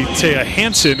Devils will be Taya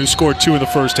Hansen, who scored 2 in the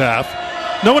first half.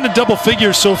 No one in double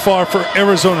figures so far for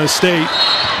Arizona State.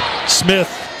 Smith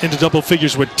into double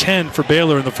figures with 10 for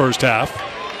Baylor in the first half.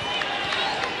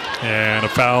 And a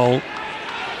foul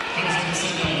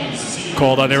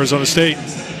called on Arizona State.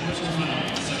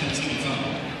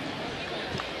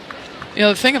 You know,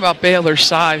 the thing about Baylor's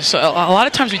size, a lot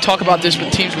of times we talk about this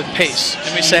with teams with pace,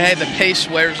 and we say, hey, the pace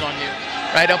wears on you,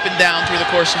 right, up and down through the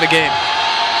course of the game.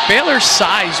 Baylor's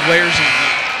size wears on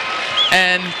you.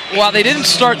 And while they didn't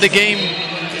start the game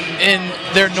in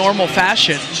their normal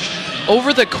fashion,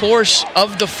 over the course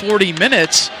of the 40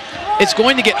 minutes, it's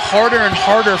going to get harder and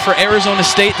harder for Arizona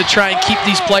State to try and keep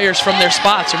these players from their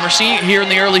spots. And we're seeing it here in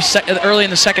the early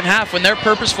in the second half. When they're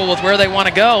purposeful with where they want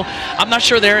to go, I'm not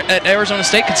sure Arizona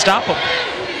State can stop them.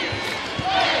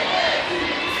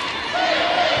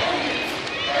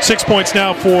 6 points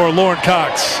now for Lauren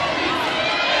Cox.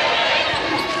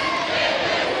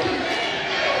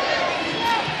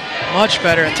 Much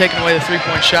better at taking away the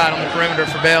three-point shot on the perimeter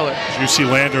for Baylor. Juicy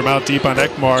Landrum out deep on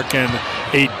Ekmark, and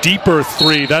a deeper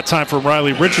three, that time from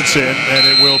Riley Richardson, and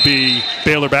it will be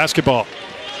Baylor basketball.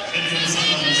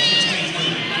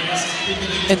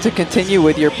 And to continue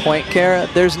with your point, Kara,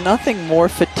 there's nothing more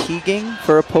fatiguing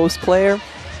for a post player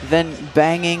than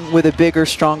banging with a bigger,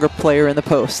 stronger player in the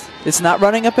post. It's not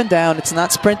running up and down. It's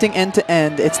not sprinting end to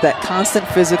end. It's that constant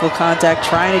physical contact,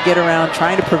 trying to get around,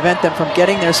 trying to prevent them from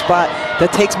getting their spot.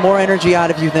 That takes more energy out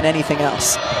of you than anything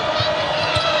else.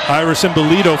 Iris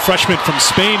Embolido, freshman from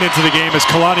Spain, into the game as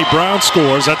Kalani Brown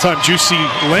scores. That time Juicy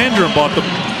Landrum brought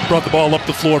the ball up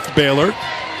the floor for Baylor.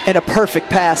 And a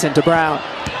perfect pass into Brown.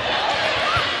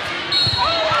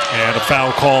 And a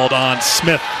foul called on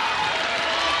Smith.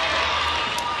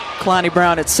 Kalani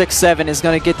Brown at 6'7" is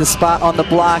going to get the spot on the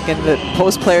block, and the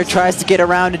post player tries to get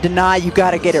around and deny. You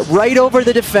got to get it right over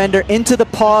the defender into the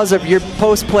paws of your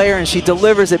post player, and she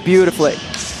delivers it beautifully.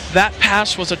 That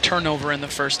pass was a turnover in the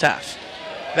first half.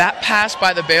 That pass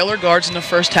by the Baylor guards in the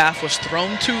first half was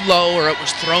thrown too low, or it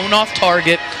was thrown off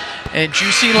target, and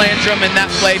Juicy Landrum in that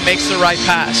play makes the right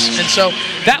pass. And so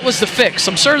that was the fix.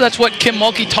 I'm sure that's what Kim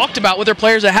Mulkey talked about with her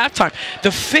players at halftime.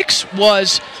 The fix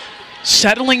was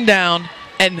settling down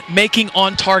and making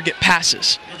on-target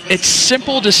passes. It's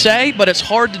simple to say, but it's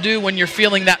hard to do when you're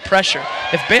feeling that pressure.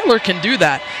 If Baylor can do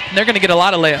that, they're going to get a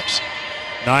lot of layups.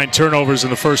 9 turnovers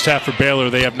in the first half for Baylor.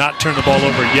 They have not turned the ball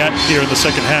over yet here in the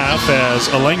second half as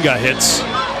Alenga hits.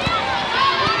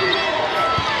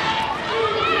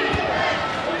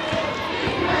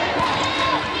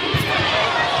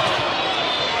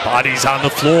 Bodies on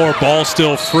the floor, ball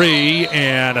still free,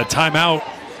 and a timeout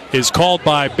is called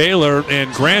by Baylor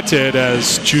and granted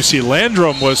as Juicy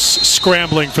Landrum was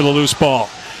scrambling for the loose ball.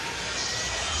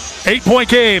 8-point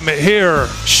game here,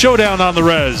 showdown on the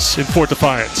res in Fort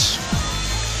Defiance.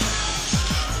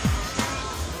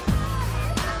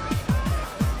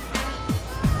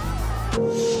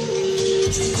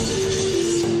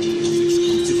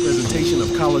 Exclusive presentation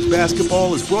of college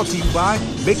basketball is brought to you by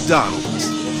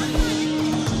McDonald's.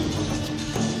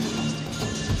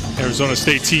 Arizona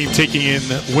State team taking in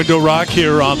Window Rock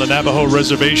here on the Navajo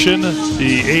Reservation.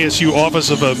 The ASU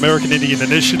Office of American Indian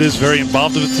Initiatives very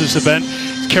involved with this event.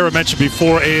 Kara mentioned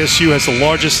before, ASU has the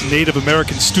largest Native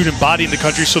American student body in the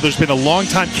country, so there's been a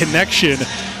long-time connection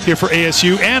here for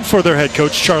ASU and for their head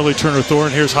coach, Charlie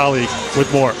Turner-Thorne. Here's Holly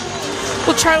with more.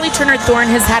 Well, Charlie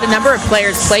Turner-Thorne has had a number of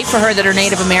players play for her that are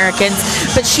Native Americans,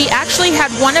 but she actually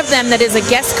had one of them that is a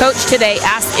guest coach today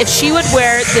asked if she would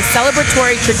wear the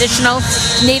celebratory traditional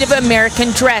Native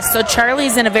American dress. So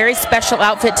Charlie's in a very special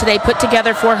outfit today put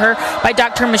together for her by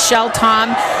Dr. Michelle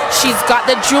Tom. She's got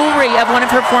the jewelry of one of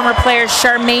her former players,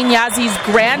 Charmaine Yazie's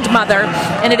grandmother,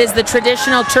 and it is the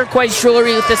traditional turquoise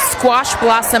jewelry with the squash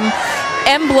blossom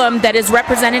emblem that is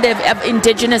representative of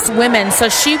Indigenous women. So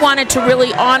she wanted to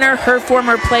really honor her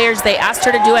former players. They asked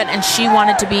her to do it, and she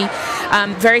wanted to be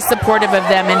very supportive of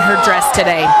them in her dress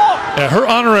today. Yeah, her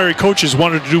honorary coaches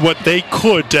wanted to do what they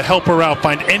could to help her out,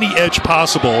 find any edge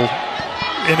possible.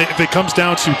 And if it comes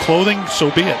down to clothing, so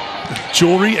be it.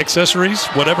 Jewelry, accessories,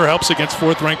 whatever helps against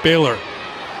 4th-ranked Baylor.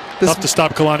 Tough to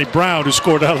stop Kalani Brown, who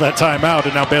scored out of that timeout,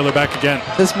 and now Baylor back again.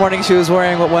 This morning she was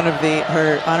wearing what one of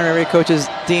her honorary coaches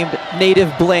deemed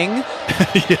native bling.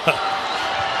 Yeah.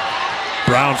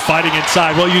 Brown fighting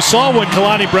inside. Well, you saw when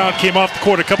Kalani Brown came off the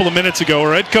court a couple of minutes ago,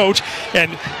 her head coach,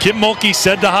 and Kim Mulkey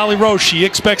said to Holly Rose she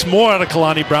expects more out of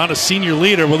Kalani Brown, a senior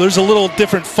leader. Well, there's a little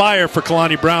different fire for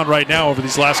Kalani Brown right now over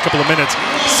these last couple of minutes.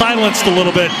 Silenced a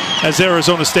little bit as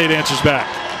Arizona State answers back.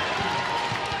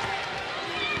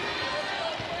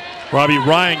 Robbie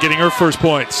Ryan getting her first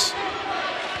points.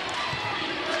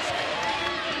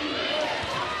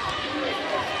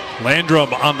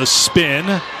 Landrum on the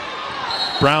spin.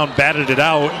 Brown batted it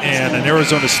out, and an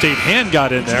Arizona State hand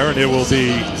got in there, and it will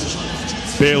be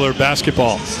Baylor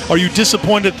basketball. Are you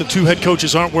disappointed the two head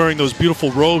coaches aren't wearing those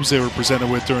beautiful robes they were presented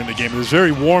with during the game? It was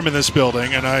very warm in this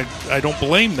building, and I don't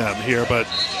blame them here, but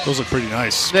those look pretty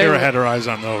nice. Kara had her eyes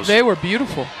on those. They were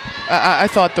beautiful. I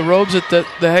thought the robes that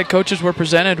the head coaches were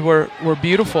presented were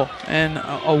beautiful, and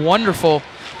a wonderful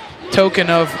token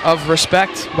of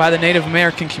respect by the Native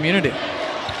American community.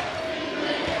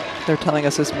 They're telling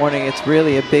us this morning it's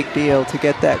really a big deal to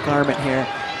get that garment here.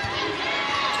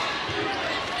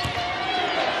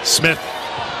 Smith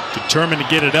determined to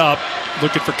get it up,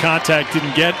 looking for contact,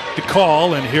 didn't get the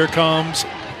call, and here comes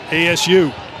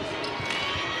ASU.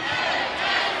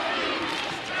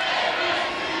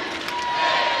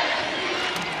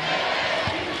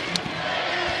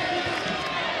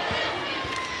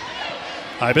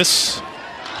 Ibis.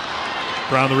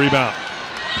 Brown the rebound.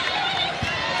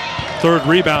 Third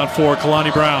rebound for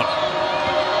Kalani Brown.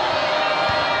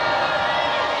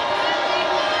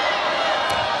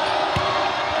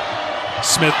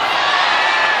 Smith.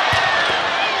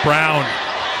 Brown.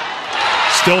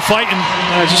 Still fighting.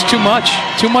 Just too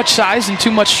much size and too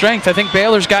much strength. I think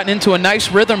Baylor's gotten into a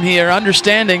nice rhythm here,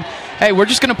 understanding, hey, we're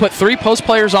just going to put 3 post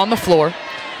players on the floor.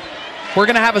 We're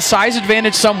going to have a size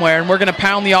advantage somewhere, and we're going to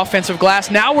pound the offensive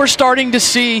glass. Now we're starting to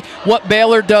see what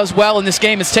Baylor does well in this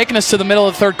game. It's taken us to the middle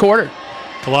of the third quarter.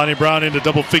 Kalani Brown into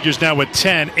double figures now with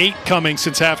 10, 8 coming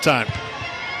since halftime.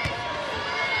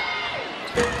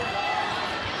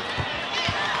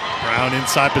 Brown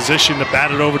inside position to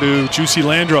bat it over to Juicy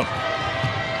Landrum.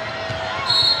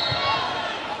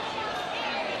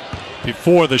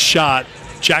 Before the shot,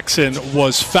 Jackson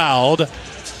was fouled.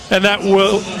 And that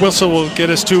whistle will get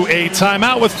us to a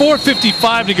timeout with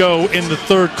 4:55 to go in the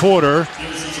third quarter.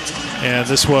 And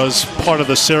this was part of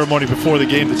the ceremony before the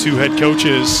game. The two head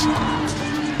coaches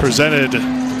presented,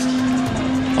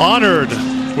 honored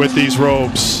with these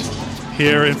robes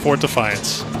here in Fort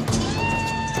Defiance.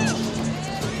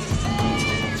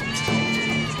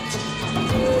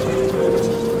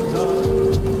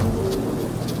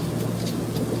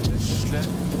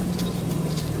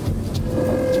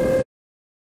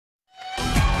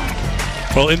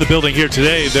 Well, in the building here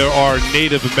today, there are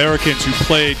Native Americans who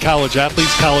played college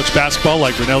athletes, college basketball,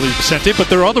 like Renelli Vicente, but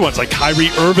there are other ones like Kyrie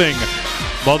Irving,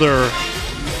 mother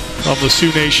of the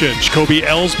Sioux Nation. Jacoby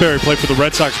Ellsbury played for the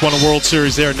Red Sox, won a World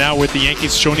Series there, now with the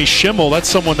Yankees. Shoni Schimmel, that's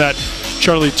someone that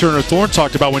Charlie Turner Thorne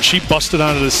talked about when she busted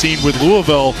onto the scene with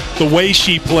Louisville. The way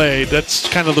she played, that's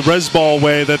kind of the res ball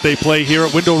way that they play here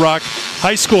at Window Rock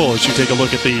High School. As you take a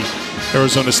look at the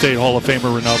Arizona State Hall of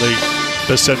Famer Renelli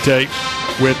Vicente.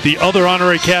 With the other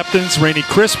honorary captains, Rainey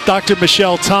Crisp, Dr.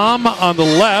 Michelle Tom on the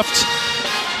left,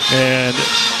 and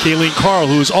Kayleen Carl,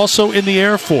 who is also in the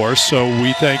Air Force, so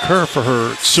we thank her for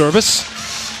her service.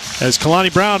 As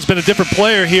Kalani Brown's been a different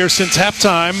player here since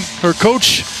halftime. Her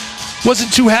coach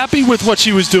wasn't too happy with what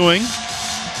she was doing.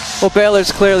 Well,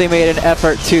 Baylor's clearly made an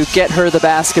effort to get her the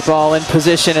basketball in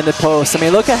position in the post. I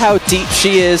mean, look at how deep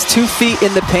she is, 2 feet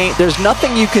in the paint. There's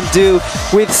nothing you can do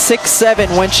with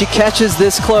 6'7" when she catches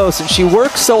this close. And she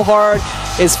works so hard,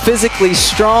 is physically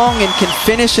strong, and can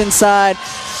finish inside.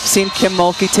 Seen Kim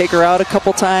Mulkey take her out a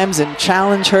couple times and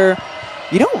challenge her.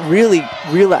 You don't really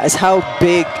realize how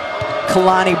big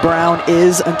Kalani Brown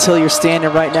is until you're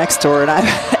standing right next to her. And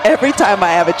every time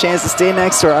I have a chance to stand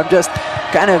next to her, I'm just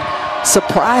kind of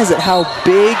surprised at how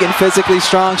big and physically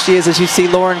strong she is, as you see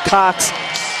Lauren Cox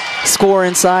score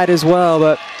inside as well.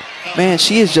 But man,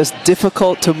 she is just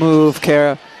difficult to move,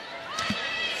 Kara.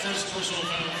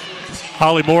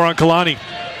 Holly, more on Kalani.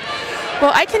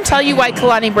 Well, I can tell you why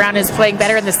Kalani Brown is playing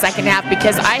better in the second half,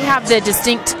 because I have the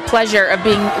distinct pleasure of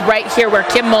being right here where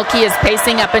Kim Mulkey is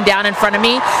pacing up and down in front of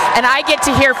me, and I get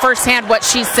to hear firsthand what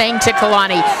she's saying to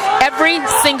Kalani. Every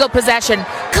single possession,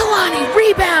 Kalani,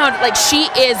 rebound! Like, she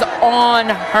is on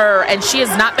her, and she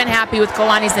has not been happy with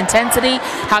Kalani's intensity,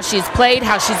 how she's played,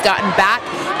 how she's gotten back,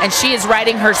 and she is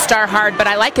riding her star hard, but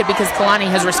I like it because Kalani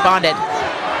has responded.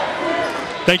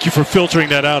 Thank you for filtering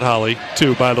that out, Holly,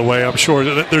 too, by the way. I'm sure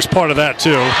that there's part of that,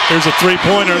 too. There's a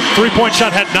three-pointer. Three-point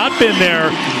shot had not been there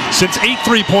since 8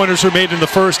 three-pointers were made in the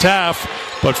first half,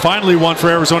 but finally one for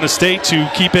Arizona State to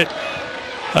keep it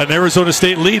an Arizona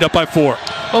State lead up by 4.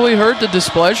 Well, we heard the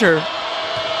displeasure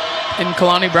in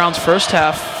Kalani Brown's first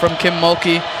half from Kim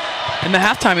Mulkey in the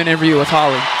halftime interview with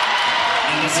Holly.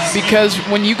 Because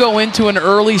when you go into an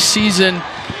early season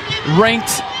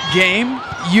ranked game,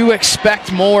 you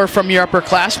expect more from your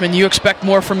upperclassmen. You expect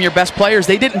more from your best players.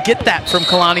 They didn't get that from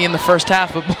Kalani in the first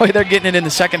half, but boy, they're getting it in the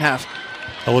second half.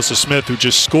 Alyssa Smith, who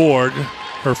just scored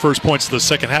her first points of the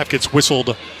second half, gets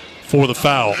whistled for the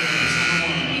foul.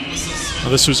 Now,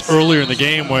 this was earlier in the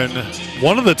game when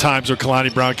one of the times where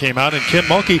Kalani Brown came out, and Kim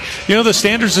Mulkey, you know, the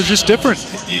standards are just different.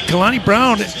 Kalani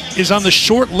Brown is on the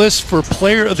short list for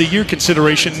Player of the Year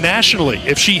consideration nationally.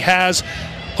 If she has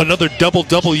another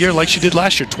double-double year like she did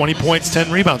last year, 20 points,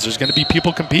 10 rebounds, there's going to be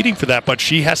people competing for that, but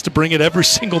she has to bring it every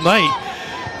single night,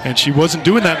 and she wasn't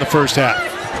doing that in the first half.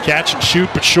 Catch and shoot,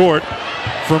 but short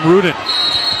from Rudin.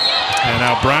 And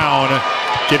now Brown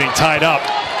getting tied up.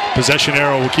 Possession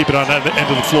arrow will keep it on that end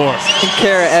of the floor. And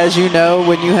Kara, as you know,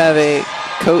 when you have a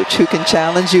coach who can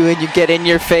challenge you and you get in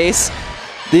your face,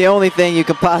 the only thing you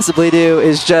can possibly do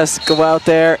is just go out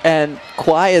there and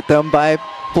quiet them by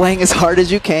playing as hard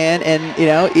as you can. And, you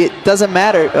know, it doesn't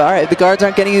matter. All right, the guards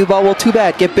aren't getting you the ball. Well, too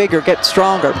bad. Get bigger, get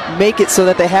stronger. Make it so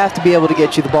that they have to be able to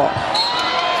get you the ball.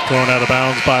 Thrown out of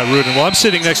bounds by Rudin. Well, I'm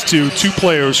sitting next to two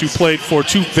players who played for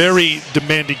two very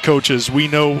demanding coaches. We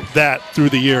know that through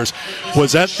the years.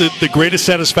 Was that the greatest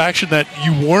satisfaction, that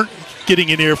you weren't getting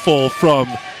an earful from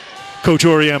Coach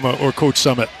Auriemma or Coach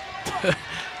Summit?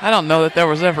 I don't know that there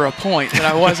was ever a point that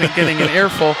I wasn't getting an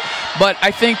earful, but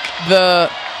I think the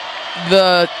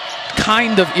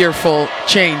kind of earful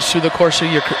changed through the course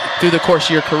of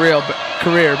your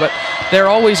career. But they're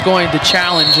always going to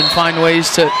challenge and find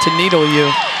ways to needle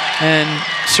you. And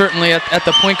certainly at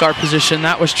the point guard position,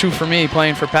 that was true for me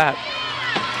playing for Pat.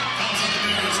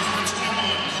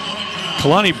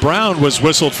 Kalani Brown was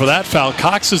whistled for that foul.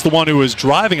 Cox is the one who was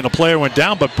driving and a player went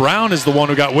down, but Brown is the one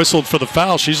who got whistled for the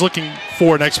foul. She's looking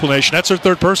for an explanation. That's her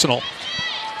third personal.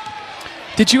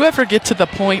 Did you ever get to the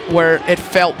point where it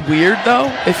felt weird,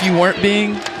 though, if you weren't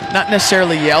being not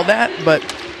necessarily yelled at, but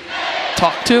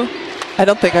talked to? I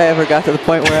don't think I ever got to the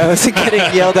point where I wasn't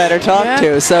getting yelled at or talked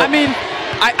to. So I mean,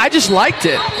 I just liked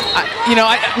it. And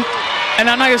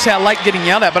I'm not going to say I liked getting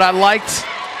yelled at, but I liked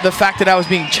the fact that I was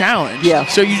being challenged. Yeah.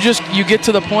 So you get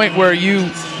to the point where you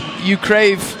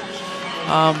crave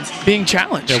being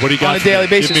challenged what do you got on a daily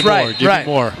basis. Give me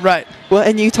more. Right. Well,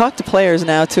 and you talk to players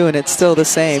now, too, and it's still the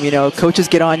same. You know, coaches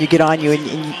get on you, and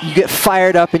you get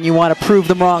fired up, and you want to prove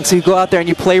them wrong. So you go out there and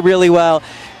you play really well.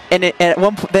 And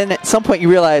then at some point you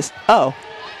realize, oh,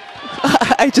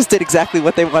 I just did exactly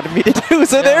what they wanted me to do.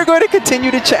 So they're going to continue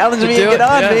to challenge me and get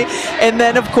on me. And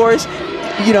then, of course,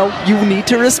 you know, you need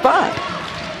to respond.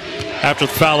 After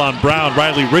the foul on Brown,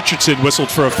 Riley Richardson whistled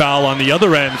for a foul on the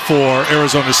other end for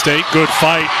Arizona State. Good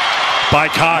fight by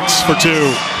Cox for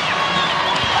two.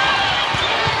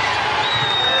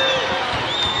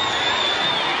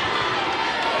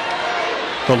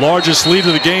 The largest lead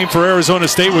of the game for Arizona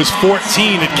State was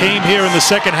 14. It came here in the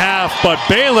second half, but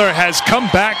Baylor has come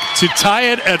back to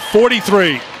tie it at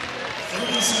 43.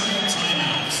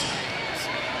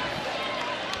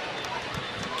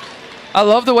 I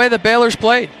love the way that Baylor's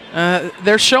played.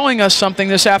 They're showing us something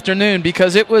this afternoon,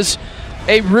 because it was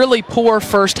a really poor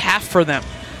first half for them.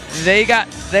 They got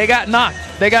knocked.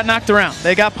 They got knocked around.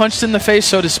 They got punched in the face,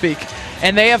 so to speak.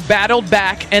 And they have battled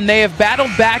back, and they have battled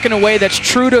back in a way that's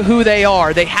true to who they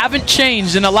are. They haven't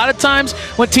changed. And a lot of times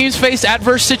when teams face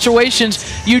adverse situations,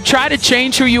 you try to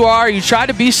change who you are. You try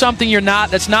to be something you're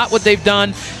not. That's not what they've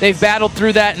done. They've battled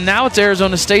through that, and now it's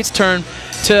Arizona State's turn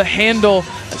to handle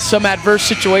some adverse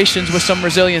situations with some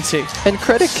resiliency. And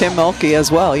credit Kim Mulkey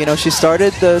as well. You know, she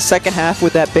started the second half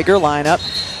with that bigger lineup,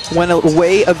 went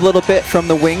away a little bit from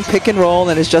the wing pick and roll,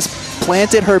 and has just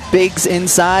planted her bigs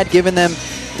inside, giving them,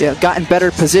 you know, gotten better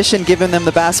position, giving them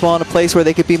the basketball in a place where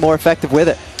they could be more effective with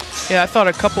it. Yeah, I thought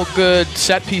a couple good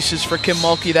set pieces for Kim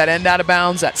Mulkey. That end out of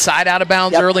bounds, that side out of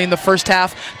bounds early in the first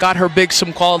half, got her big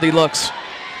some quality looks.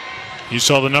 You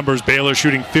saw the numbers. Baylor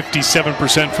shooting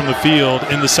 57% from the field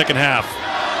in the second half.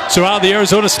 So out of the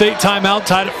Arizona State timeout,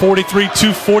 tied at 43,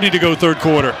 2:40 to go third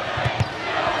quarter.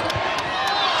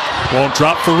 Won't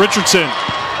drop for Richardson.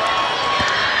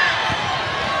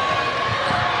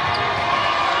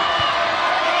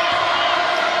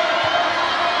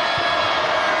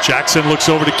 Jackson looks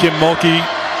over to Kim Mulkey.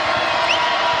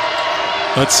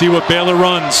 Let's see what Baylor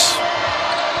runs.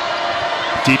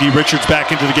 D.D. Richards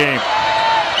back into the game.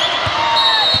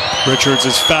 Richards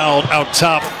is fouled out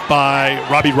top by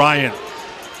Robbie Ryan.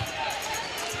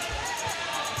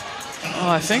 Oh,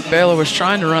 I think Baylor was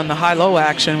trying to run the high-low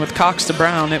action with Cox to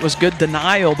Brown. It was good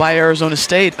denial by Arizona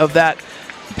State of that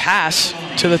pass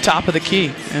to the top of the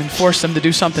key and forced them to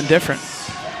do something different.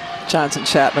 Johnson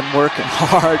Chapman working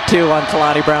hard, too, on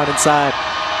Kalani Brown inside.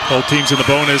 Both teams in the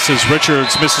bonus as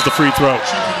Richards misses the free throw.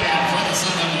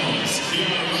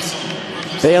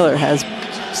 Baylor has,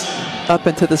 up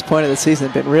until this point of the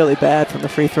season, been really bad from the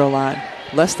free throw line.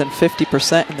 Less than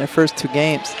 50% in their first two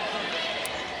games.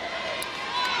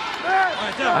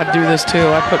 I'd do this too.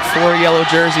 I put 4 yellow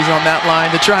jerseys on that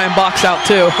line to try and box out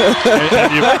too.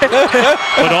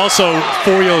 But also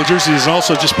 4 yellow jerseys, and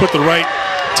also just put the right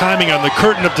timing on the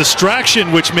curtain of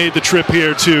distraction, which made the trip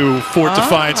here to Fort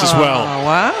Defiance as well.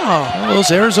 Wow. Well,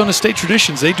 those Arizona State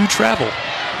traditions, they do travel.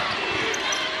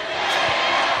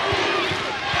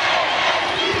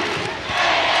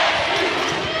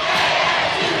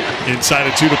 Inside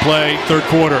of 2 to play, third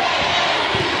quarter.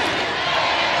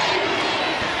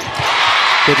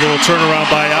 Good little turnaround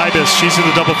by Ibis. She's in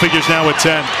the double figures now with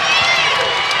 10.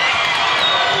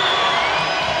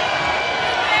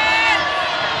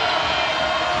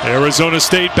 Arizona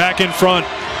State back in front.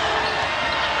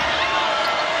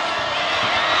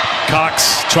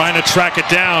 Cox trying to track it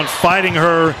down. Fighting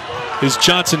her is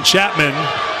Johnson Chapman.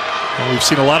 And we've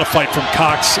seen a lot of fight from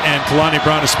Cox and Kalani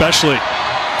Brown especially.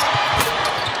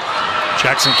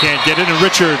 Jackson can't get it, and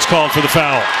Richards called for the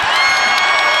foul.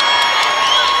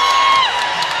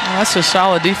 Well, that's a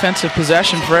solid defensive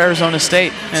possession for Arizona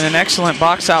State, and an excellent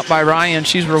box out by Ryan.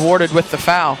 She's rewarded with the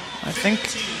foul. I think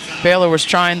Baylor was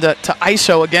trying to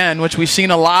ISO again, which we've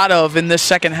seen a lot of in this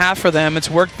second half for them. It's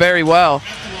worked very well.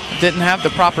 Didn't have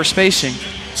the proper spacing.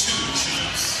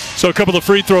 So a couple of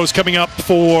free throws coming up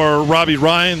for Robbie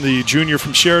Ryan, the junior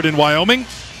from Sheridan, Wyoming.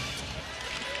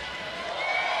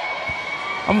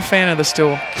 I'm a fan of the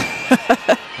stool.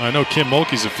 I know Kim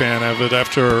Mulkey's a fan of it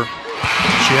after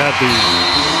she had the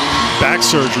back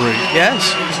surgery.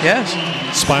 Yes,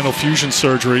 yes. Spinal fusion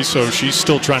surgery, so she's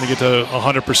still trying to get to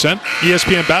 100%.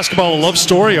 ESPN Basketball: A Love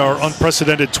Story, our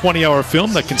unprecedented 20-hour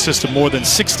film that consists of more than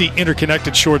 60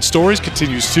 interconnected short stories,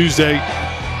 continues Tuesday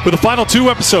with the final 2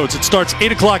 episodes. It starts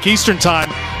 8 o'clock Eastern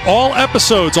Time. All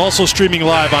episodes also streaming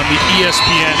live on the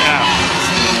ESPN app.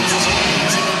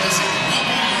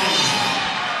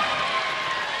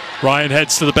 Ryan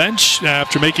heads to the bench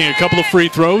after making a couple of free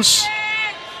throws.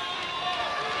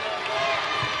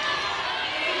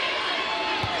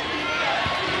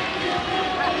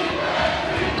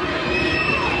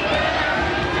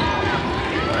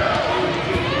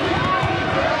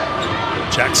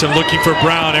 Jackson looking for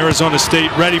Brown. Arizona State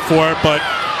ready for it, but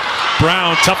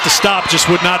Brown, tough to stop, just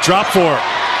would not drop for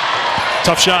her.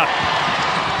 Tough shot.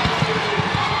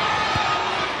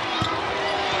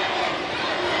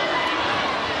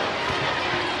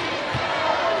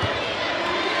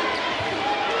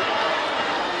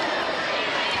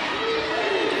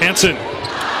 Hansen.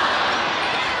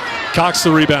 Cox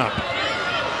the rebound.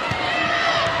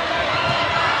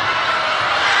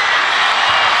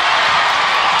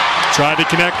 Tried to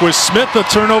connect with Smith, a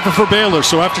turnover for Baylor.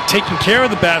 So after taking care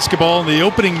of the basketball in the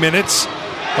opening minutes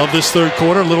of this third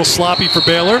quarter, a little sloppy for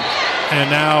Baylor. And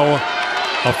now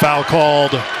a foul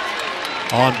called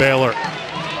on Baylor.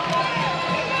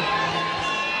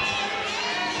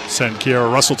 Send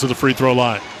Kiara Russell to the free throw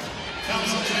line.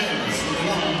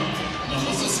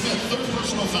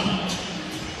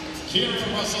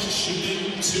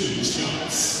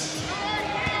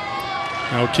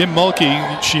 Now, Kim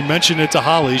Mulkey, she mentioned it to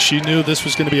Holly. She knew this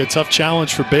was going to be a tough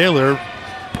challenge for Baylor.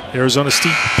 Arizona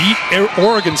State beat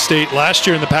Oregon State last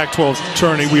year in the Pac-12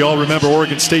 tourney. We all remember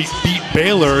Oregon State beat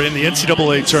Baylor in the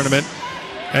NCAA tournament,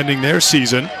 ending their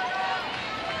season.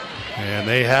 And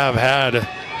they have had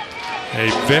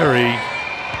a very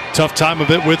tough time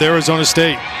of it with Arizona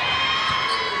State.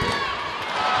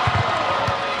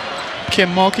 Kim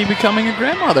Mulkey becoming a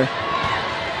grandmother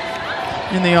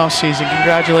in the offseason.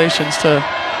 Congratulations to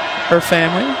her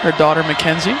family, her daughter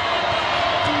Mackenzie.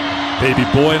 Baby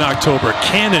boy in October.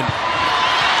 Cannon.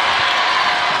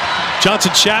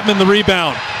 Johnson Chapman the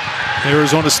rebound.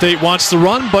 Arizona State wants to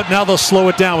run, but now they'll slow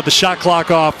it down with the shot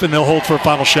clock off, and they'll hold for a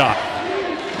final shot.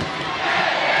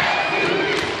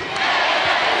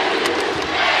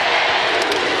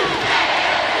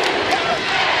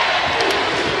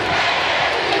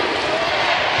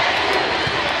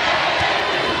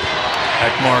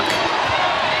 Mark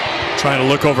trying to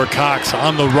look over Cox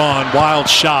on the run, wild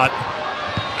shot,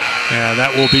 and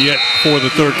that will be it for the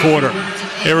third quarter.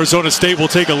 Arizona State will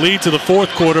take a lead to the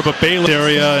fourth quarter, but Baylor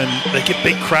area, and they get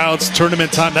big crowds,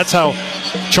 tournament time. That's how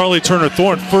Charlie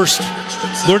Turner-Thorne first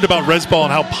learned about res ball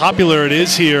and how popular it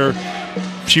is here.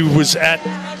 She was at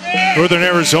Northern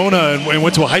Arizona and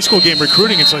went to a high school game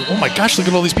recruiting. It's like, oh my gosh, look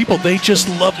at all these people. They just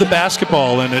love the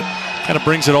basketball, and it kind of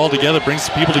brings it all together, brings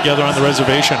the people together on the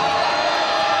reservation.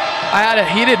 I had a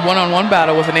heated one-on-one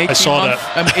battle with an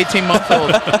 18-month-old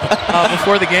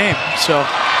before the game. So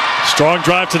strong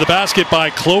drive to the basket by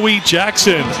Chloe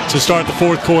Jackson to start the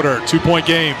fourth quarter. 2-point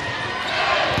game.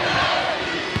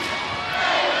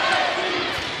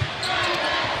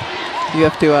 You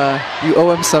have to, you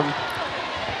owe him some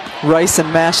rice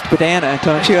and mashed banana,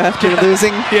 don't you, after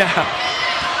losing? Yeah.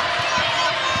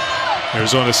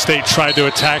 Arizona State tried to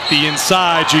attack the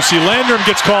inside. Juicy Landrum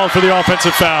gets called for the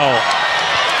offensive foul.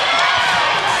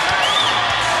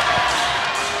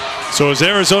 So as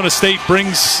Arizona State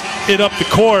brings it up the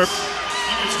court,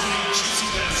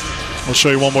 we'll show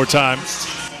you one more time.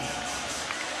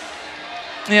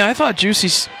 Yeah, I thought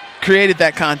Juicy created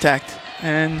that contact,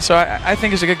 and so I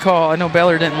think it's a good call. I know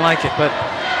Baylor didn't like it, but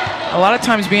a lot of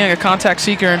times being a contact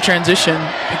seeker in transition,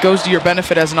 it goes to your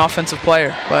benefit as an offensive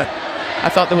player, but I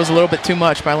thought that was a little bit too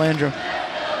much by Landrum.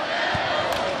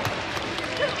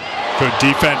 Good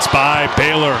defense by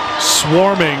Baylor,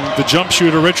 swarming the jump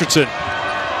shooter Richardson.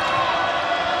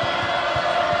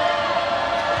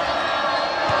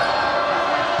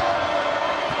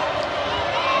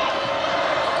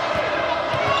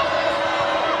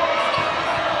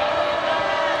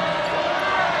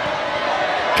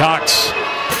 Cox.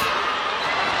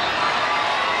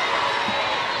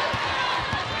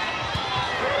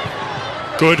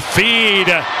 Good feed.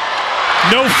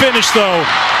 No finish though.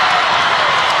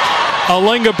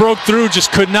 Alenga broke through,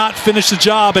 just could not finish the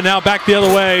job, and now back the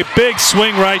other way. Big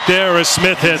swing right there as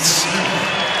Smith hits.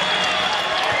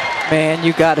 Man,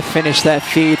 you got to finish that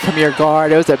feed from your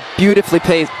guard. It was a beautifully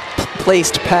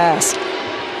placed pass.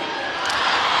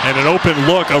 And an open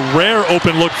look, a rare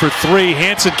open look for three.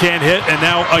 Hansen can't hit, and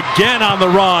now again on the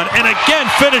run, and again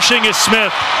finishing is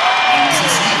Smith.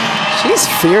 She's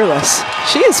fearless.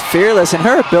 She is fearless in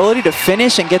her ability to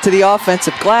finish and get to the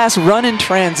offensive glass, run in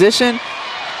transition.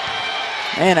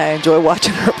 Man, I enjoy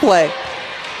watching her play.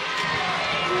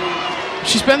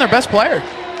 She's been their best player.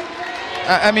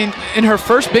 I mean, in her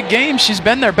first big game, she's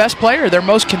been their best player, their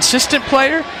most consistent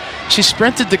player. She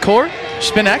sprinted the court.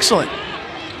 She's been excellent.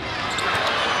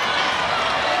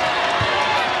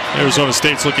 Arizona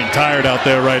State's looking tired out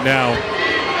there right now.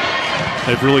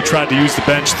 They've really tried to use the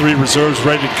bench, three reserves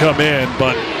ready to come in,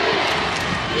 but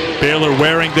Baylor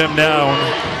wearing them down,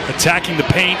 attacking the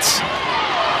paint,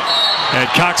 and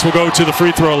Cox will go to the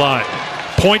free throw line.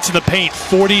 Points in the paint,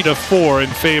 40-4 in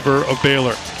favor of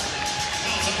Baylor.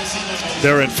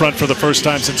 They're in front for the first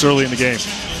time since early in the game.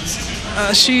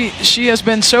 She has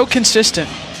been so consistent,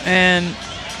 and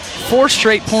 4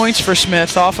 straight points for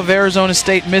Smith off of Arizona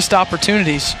State missed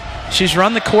opportunities. She's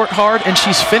run the court hard, and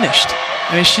she's finished.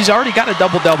 I mean, she's already got a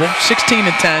double-double, 16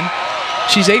 and 10.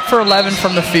 She's 8 for 11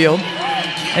 from the field,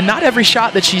 and not every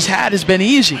shot that she's had has been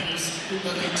easy.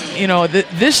 You know,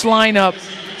 this lineup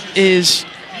is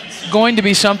going to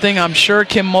be something I'm sure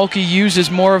Kim Mulkey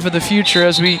uses more of in the future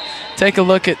as we take a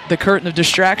look at the curtain of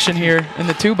distraction here in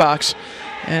the 2-box.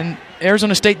 And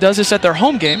Arizona State does this at their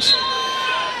home games.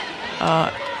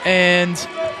 And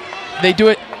they do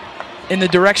it in the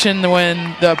direction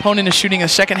when the opponent is shooting a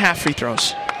second half free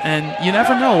throws. And you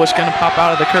never know what's going to pop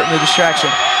out of the curtain of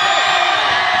distraction.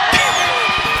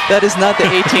 That is not the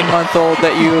 18-month-old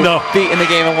that you beat in the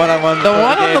game of one-on-one. The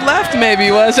one on the left maybe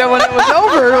was, and when it was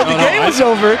over, when the game was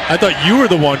over. I thought you were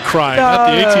the one crying, not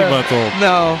the 18-month-old.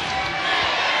 No.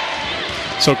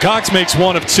 So Cox makes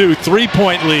 1 of 2,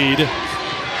 3-point lead.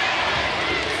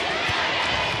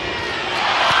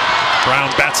 Brown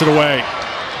bats it away.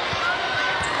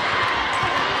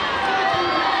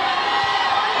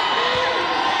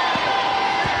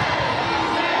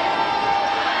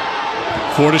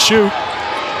 Four to shoot.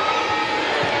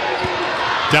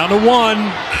 Down to 1.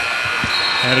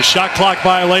 And a shot clock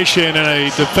violation and a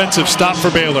defensive stop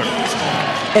for Baylor.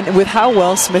 And with how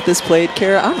well Smith has played,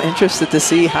 Kara, I'm interested to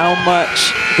see how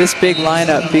much this big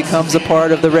lineup becomes a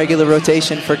part of the regular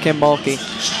rotation for Kim Mulkey,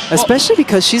 especially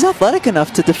because she's athletic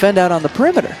enough to defend out on the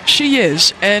perimeter. She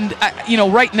is, and you know,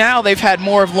 right now they've had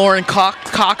more of Lauren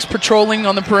Cox patrolling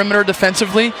on the perimeter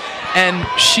defensively, and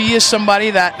she is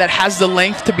somebody that has the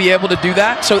length to be able to do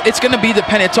that. So it's going to be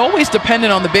dependent. It's always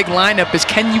dependent on the big lineup. Is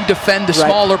can you defend the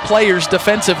smaller players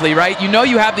defensively, right? You know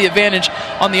you have the advantage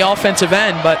on the offensive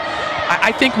end, but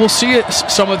I think we'll see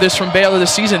some of this from Baylor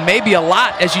this season, maybe a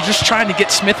lot, as you're just trying to get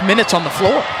Smith minutes on the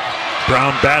floor.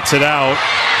 Brown bats it out.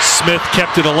 Smith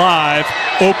kept it alive.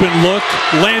 Open look.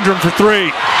 Landrum for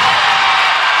 3.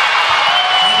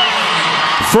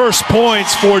 First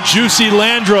points for Juicy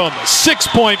Landrum.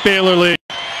 6-point Baylor lead.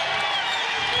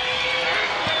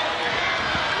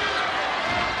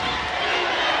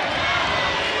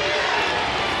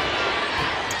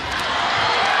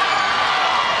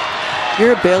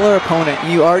 You're a Baylor opponent.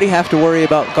 You already have to worry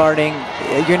about guarding.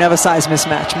 You're going to have a size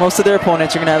mismatch. Most of their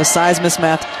opponents are going to have a size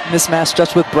mismatch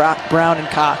just with Brown and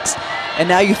Cox. And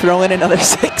now you throw in another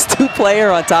 6'2"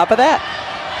 player on top of that.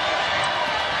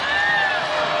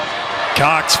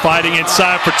 Cox fighting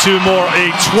inside for 2 more.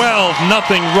 A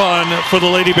 12-0 run for the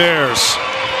Lady Bears.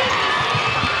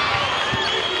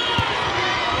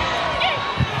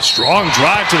 Strong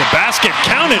drive to the basket,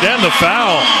 counted, and the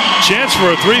foul. Chance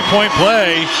for a three-point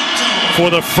play for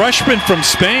the freshman from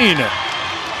Spain.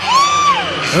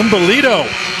 Umbolito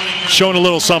showing a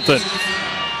little something.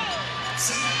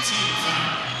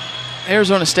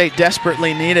 Arizona State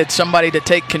desperately needed somebody to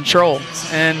take control.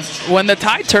 And when the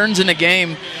tide turns in a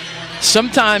game,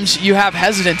 sometimes you have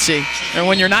hesitancy. And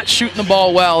when you're not shooting the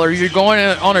ball well, or you're going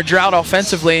on a drought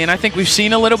offensively, and I think we've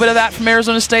seen a little bit of that from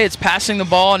Arizona State. It's passing the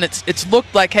ball, and it's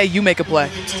looked like, hey, you make a play.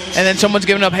 And then someone's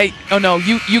giving up, hey, oh no,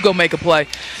 you go make a play.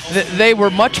 They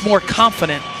were much more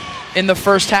confident in the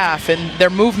first half, and their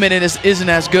movement isn't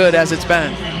as good as it's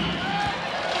been.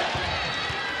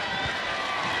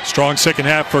 Strong second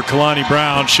half for Kalani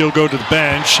Brown. She'll go to the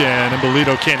bench, and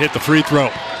Umbolito can't hit the free throw.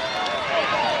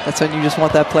 That's when you just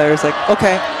want that player. It's like,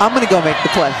 okay, I'm going to go make the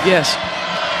play. Yes.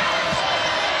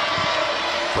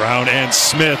 Brown and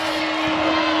Smith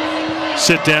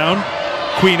sit down.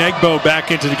 Queen Egbo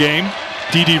back into the game.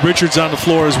 D.D. Richards on the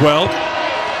floor as well.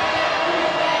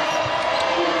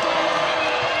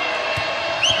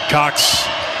 Cox.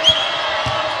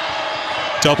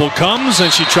 Double comes,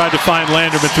 and she tried to find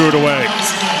Landerman, threw it away.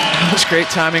 That's great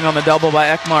timing on the double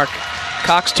by Ekmark.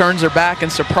 Cox turns her back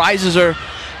and surprises her,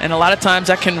 and a lot of times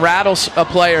that can rattle a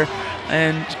player,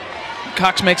 and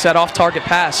Cox makes that off-target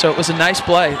pass, so it was a nice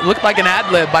play. It looked like an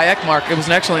ad-lib by Ekmark. It was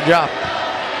an excellent job.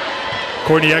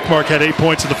 Courtney Ekmark had 8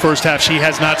 points in the first half. She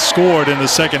has not scored in the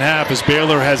second half as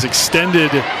Baylor has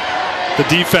extended the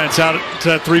defense out to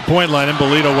that three-point line.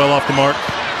 Umbolito well off the mark.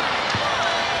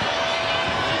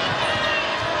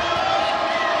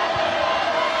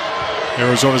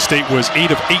 Arizona State was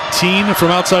 8 of 18 from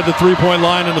outside the three-point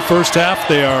line in the first half.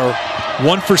 They are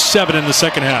 1 for 7 in the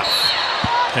second half.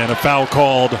 And a foul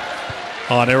called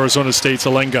on Arizona State's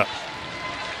Alenga.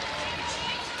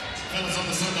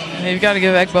 You've got to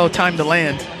give Egbo time to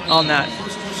land on that.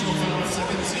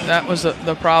 That was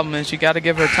the problem, is you got to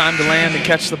give her time to land and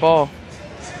catch the ball.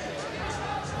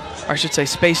 Or I should say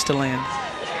space to land.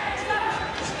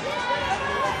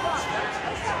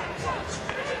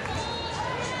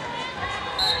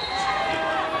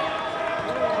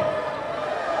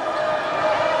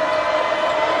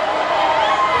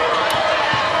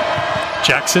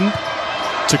 Jackson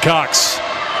to Cox.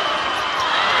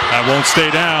 That won't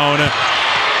stay down.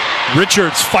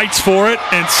 Richards fights for it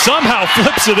and somehow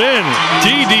flips it in.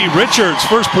 D.D. Richards,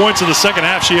 first points of the second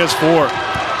half. She has 4.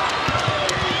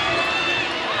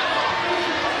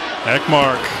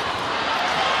 Ekmark.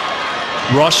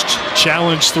 Rushed,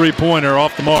 challenged three-pointer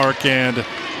off the mark, and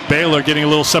Baylor getting a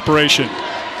little separation.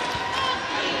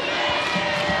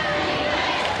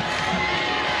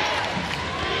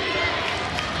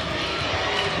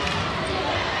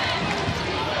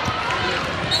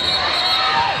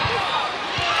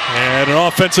 And an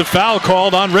offensive foul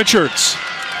called on Richards.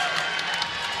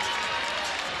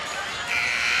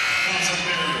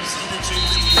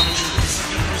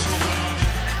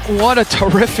 What a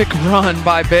terrific run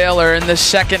by Baylor in the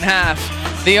second half.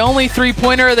 The only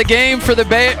three-pointer of the game for the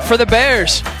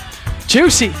Bears.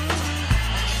 Juicy.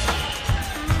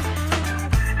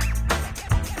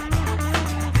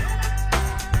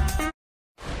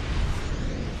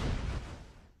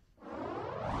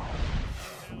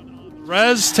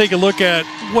 Rez, take a look at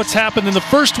what's happened in the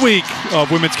first week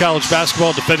of women's college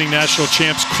basketball. Defending national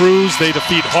champs Cruz, they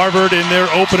defeat Harvard in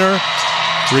their opener.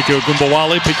 Rico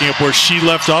Gumbawale picking up where she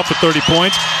left off with 30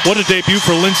 points. What a debut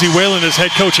for Lindsay Whalen as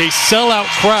head coach. A sellout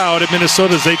crowd at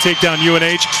Minnesota as they take down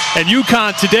UNH. And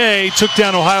UConn today took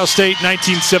down Ohio State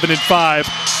 19-7-5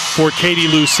 for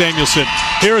Katie Lou Samuelson.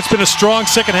 Here it's been a strong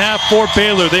second half for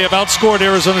Baylor. They have outscored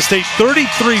Arizona State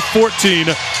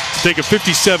 33-14 to take a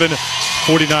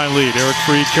 57-49 lead. Eric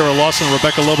Freed, Kara Lawson,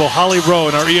 Rebecca Lobo, Holly Rowe,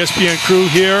 and our ESPN crew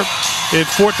here in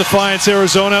Fort Defiance,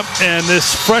 Arizona. And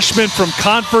this freshman from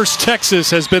Converse, Texas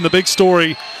has been the big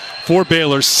story for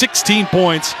Baylor. 16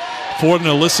 points for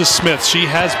Alyssa Smith. She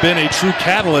has been a true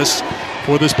catalyst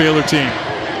for this Baylor team.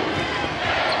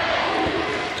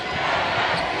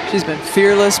 She's been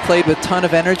fearless, played with a ton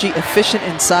of energy, efficient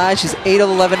inside. She's 8 of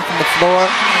 11 from the floor.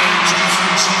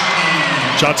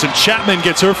 Johnson Chapman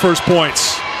gets her first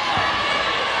points.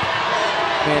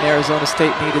 Man, Arizona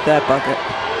State needed that bucket.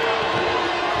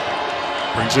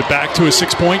 Brings it back to a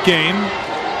 6-point game.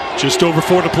 Just over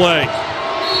 4 to play.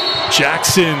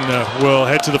 Jackson will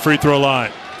head to the free throw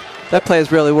line. That play has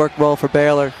really worked well for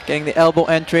Baylor. Getting the elbow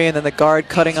entry and then the guard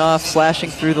cutting off, slashing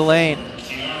through the lane.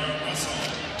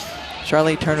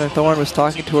 Charlie Turner-Thorne was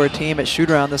talking to her team at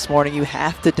shoot-around this morning. You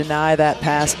have to deny that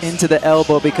pass into the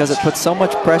elbow because it puts so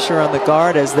much pressure on the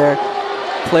guard as their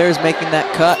players making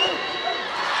that cut.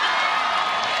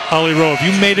 Holly Rowe,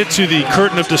 have you made it to the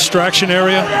curtain of distraction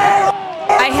area?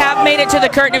 I have made it to the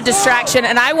curtain of distraction,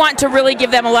 and I want to really give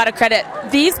them a lot of credit.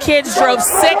 These kids drove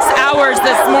 6 hours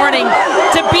this morning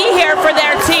to be here for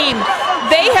their team.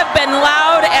 They have been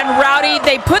loud and rowdy.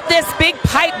 They put this big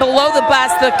pipe below the bus,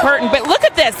 the curtain. But look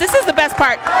at this. This is the best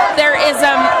part. There is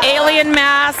an alien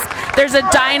mask. There's a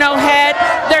dino head.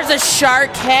 There's a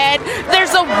shark head.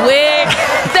 There's a wig.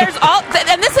 There's all,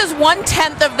 and this is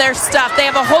 1/10 of their stuff. They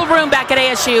have a whole room back at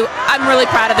ASU. I'm really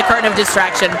proud of the curtain of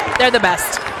distraction. They're the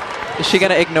best. Is she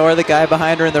going to ignore the guy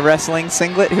behind her in the wrestling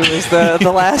singlet who was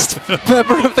the last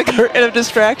member of the curtain of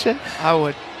distraction? I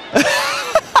would.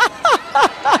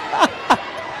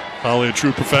 Holly, a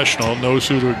true professional, knows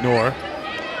who to ignore.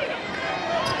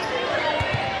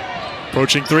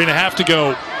 Approaching 3.5 to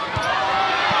go.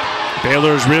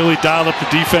 Baylor's really dialed up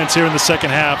the defense here in the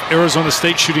second half. Arizona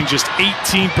State shooting just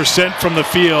 18% from the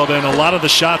field, and a lot of the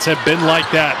shots have been like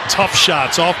that. Tough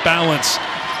shots, off balance.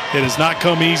 It has not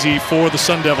come easy for the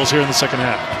Sun Devils here in the second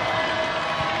half.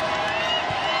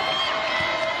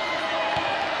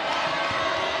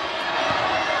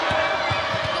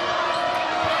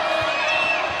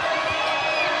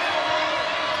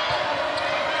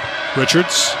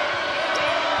 Richards.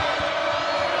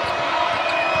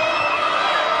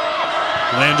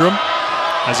 Landrum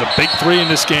has a big 3 in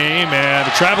this game, and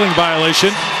a traveling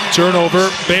violation.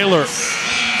 Turnover, Baylor.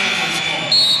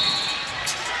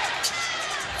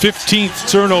 15th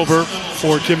turnover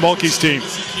for Kim Mulkey's team.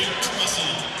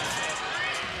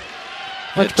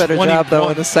 Much better job, though,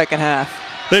 in the second half.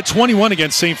 They had 21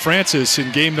 against St. Francis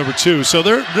in game number 2. So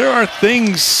there are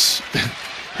things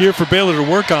here for Baylor to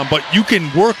work on, but you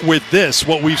can work with this,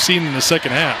 what we've seen in the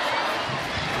second half.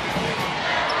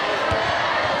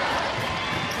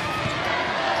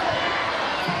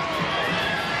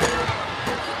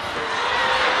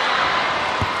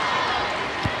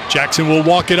 Jackson will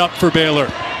walk it up for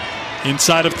Baylor.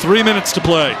 Inside of 3 minutes to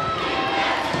play.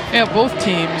 Yeah, both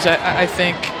teams, I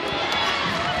think,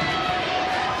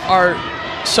 are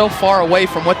so far away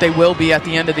from what they will be at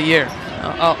the end of the year.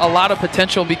 A lot of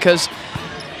potential because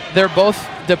they're both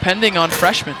depending on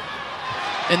freshmen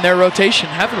in their rotation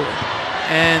heavily.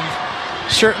 And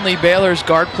certainly Baylor's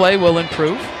guard play will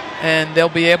improve, and they'll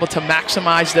be able to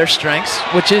maximize their strengths,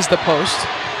 which is the post.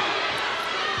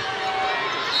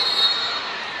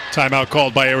 Timeout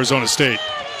called by Arizona State.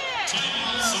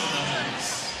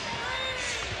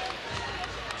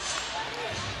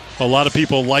 A lot of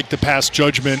people like to pass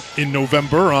judgment in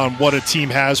November on what a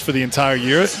team has for the entire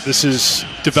year. This is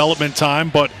development time,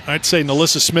 but I'd say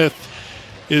Nalissa Smith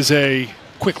is a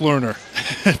quick learner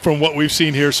from what we've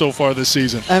seen here so far this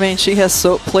season. I mean, she has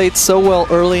played so well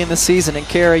early in the season, and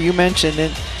Kara, you mentioned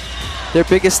in their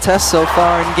biggest test so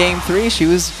far in Game 3, she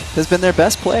has been their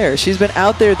best player. She's been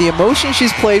out there, the emotion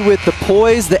she's played with, the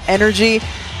poise, the energy.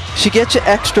 She gets you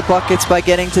extra buckets by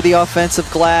getting to the offensive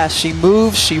glass. She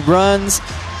moves, she runs.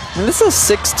 And this is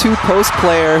a 6'2" post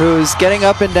player who's getting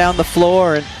up and down the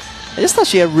floor, and I just thought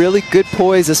she had really good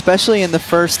poise, especially in the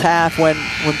first half when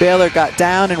Baylor got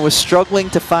down and was struggling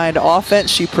to find offense.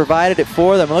 She provided it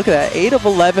for them. Look at that, 8 of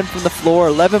 11 from the floor,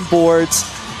 11 boards.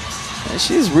 And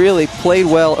she's really played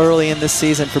well early in this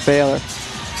season for Baylor.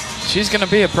 She's going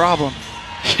to be a problem.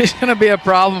 She's going to be a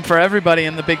problem for everybody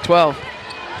in the Big 12.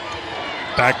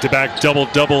 Back-to-back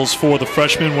double-doubles for the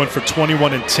freshman. Went for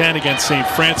 21 and 10 against St.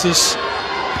 Francis.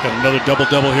 Got another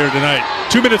double-double here tonight.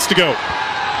 2 minutes to go.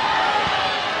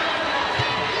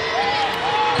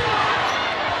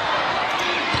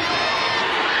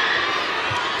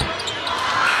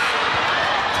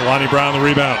 Kalani Brown the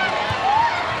rebound.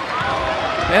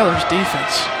 Baylor's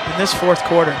defense in this fourth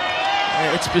quarter,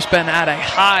 it's just been at a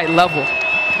high level.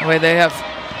 The way they have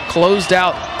closed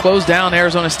down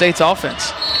Arizona State's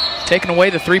offense, taken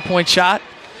away the three-point shot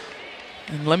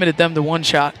and limited them to one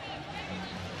shot.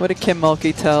 What did Kim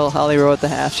Mulkey tell Holly Rowe at the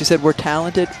half? She said, we're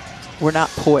talented, we're not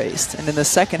poised. And in the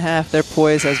second half, their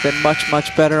poise has been much,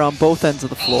 much better on both ends of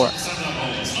the floor.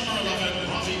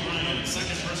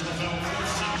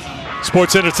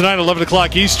 Sports Center tonight, 11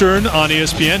 o'clock Eastern on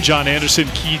ESPN. John Anderson,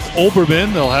 Keith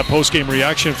Olbermann. They'll have post-game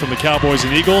reaction from the Cowboys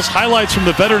and Eagles. Highlights from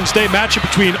the Veterans Day matchup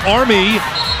between Army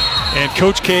and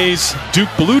Coach K's Duke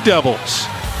Blue Devils.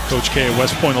 Coach K, a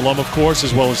West Point alum, of course,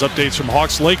 as well as updates from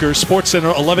Hawks Lakers. Sports Center,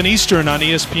 11 Eastern on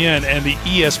ESPN and the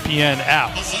ESPN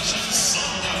app.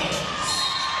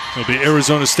 It'll be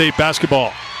Arizona State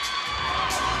basketball.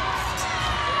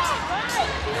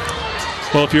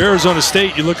 Well, if you're Arizona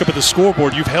State, you look up at the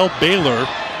scoreboard, you've held Baylor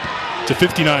to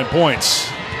 59 points.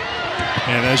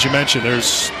 And as you mentioned,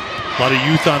 there's a lot of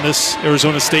youth on this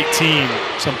Arizona State team.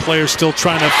 Some players still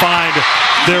trying to find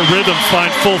their rhythm,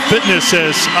 find full fitness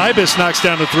as Ibis knocks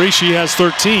down the 3. She has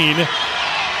 13.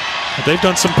 But they've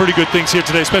done some pretty good things here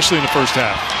today, especially in the first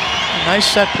half. A nice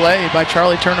set play by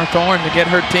Charlie Turner Thorne to get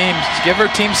her team, to give her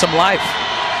team some life.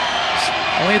 It's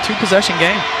only a 2-possession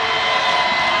game.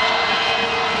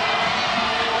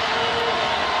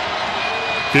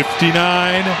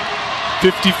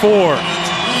 (59-54).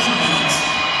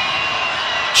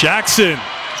 Jackson,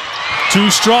 too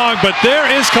strong, but there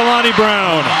is Kalani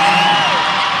Brown.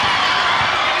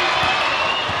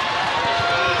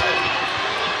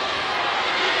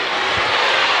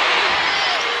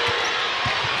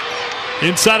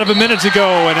 Inside of a minute to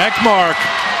go, and Ekmark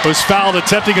was fouled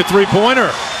attempting a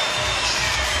three-pointer.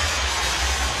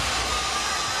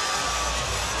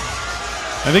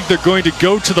 I think they're going to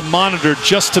go to the monitor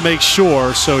just to make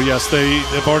sure. So yes, they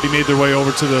have already made their way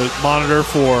over to the monitor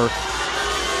for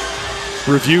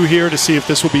review here to see if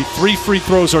this will be 3 free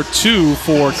throws or 2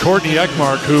 for Courtney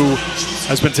Ekmark, who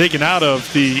has been taken out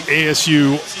of the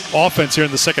ASU offense here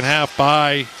in the second half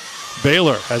by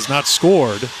Baylor, has not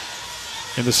scored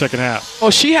in the second half. Well,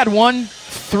 she had one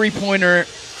three-pointer.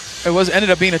 It ended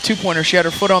up being a 2-pointer. She had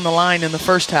her foot on the line in the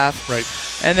first half. Right.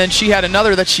 And then she had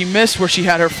another that she missed where she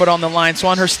had her foot on the line. So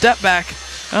on her step back,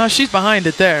 she's behind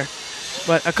it there.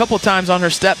 But a couple times on her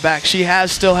step back, she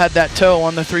has still had that toe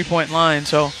on the three-point line.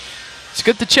 So it's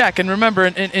good to check. And remember,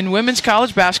 in women's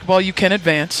college basketball, you can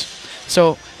advance.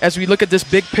 So as we look at this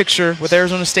big picture with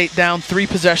Arizona State down 3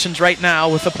 possessions right now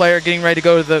with the player getting ready to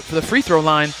go to the free throw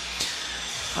line.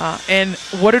 And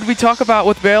what did we talk about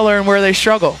with Baylor and where they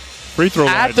struggle? Free throw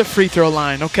line. At the free throw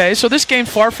line, okay? So this game's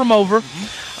far from over.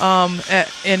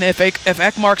 And if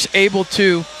Ekmark's able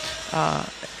to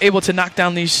knock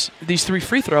down these 3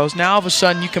 free throws, now all of a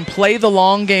sudden you can play the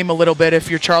long game a little bit if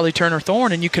you're Charlie Turner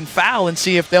Thorne, and you can foul and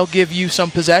see if they'll give you some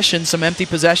possessions, some empty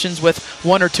possessions with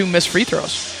 1 or 2 missed free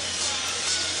throws.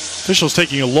 Officials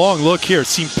taking a long look here. It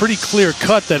seemed pretty clear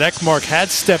cut that Ekmark had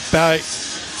stepped back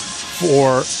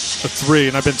for a 3,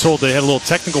 and I've been told they had a little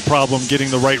technical problem getting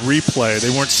the right replay.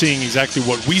 They weren't seeing exactly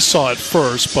what we saw at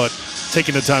first, but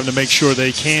taking the time to make sure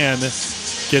they can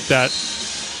get that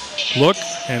look,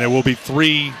 and it will be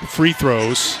 3 free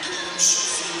throws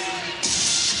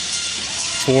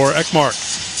for Ekmark.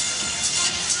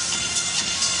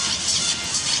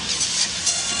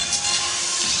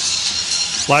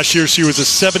 Last year she was a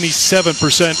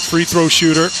 77% free throw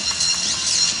shooter.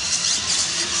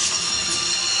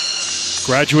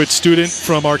 Graduate student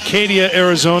from Arcadia,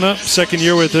 Arizona. Second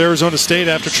year with Arizona State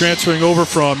after transferring over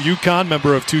from UConn,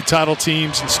 member of 2 title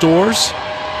teams and Stores.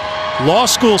 Law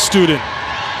school student.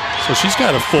 So she's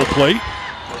got a full plate.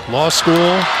 Law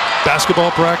school, basketball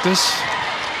practice.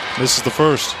 This is the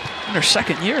first. In her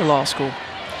second year of law school.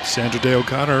 Sandra Day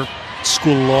O'Connor,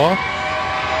 School of Law.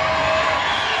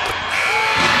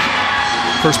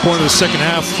 First point of the second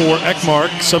half for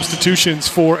Ekmark. Substitutions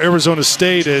for Arizona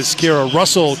State as Kiara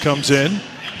Russell comes in.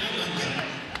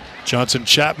 Johnson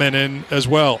Chapman in as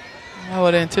well. I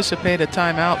would anticipate a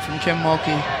timeout from Kim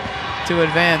Mulkey to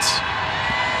advance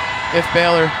if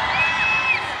Baylor.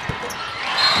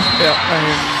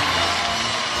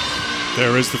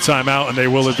 There is the timeout, and they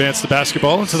will advance the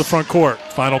basketball into the front court.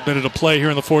 Final minute of play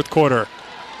here in the fourth quarter.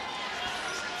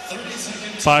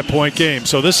 5-point game.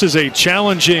 So this is a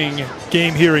challenging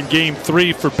game here in Game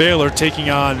 3 for Baylor, taking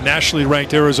on nationally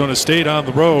ranked Arizona State on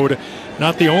the road.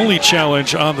 Not the only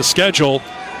challenge on the schedule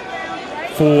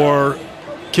for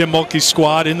Kim Mulkey's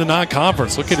squad in the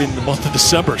non-conference. Look at it in the month of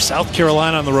December. South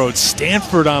Carolina on the road,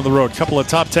 Stanford on the road. A couple of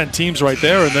top 10 teams right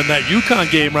there. And then that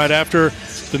UConn game right after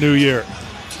the new year.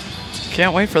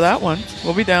 Can't wait for that one.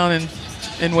 We'll be down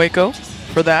in Waco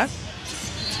for that.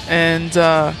 And,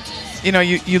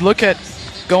 you look at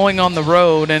going on the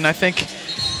road, and I think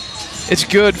it's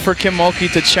good for Kim Mulkey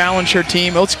to challenge her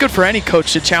team. Well, it's good for any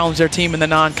coach to challenge their team in the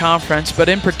non-conference, but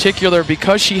in particular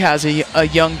because she has a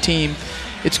young team,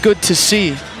 it's good to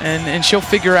see. And she'll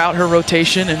figure out her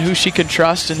rotation and who she can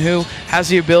trust and who has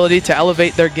the ability to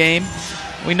elevate their game.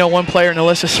 We know one player,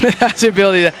 Alyssa Smith, has the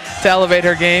ability to elevate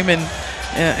her game in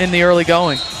the early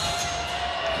going.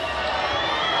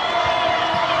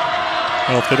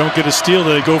 Well, if they don't get a steal,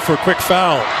 they go for a quick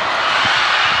foul.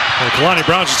 And Kalani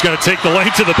Brown's just going to take the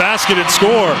lane to the basket and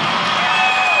score.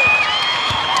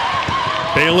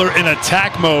 Baylor in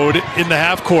attack mode in the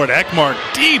half court. Ekmark,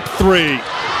 deep 3.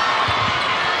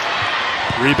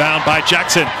 Rebound by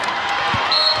Jackson.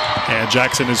 And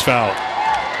Jackson is fouled.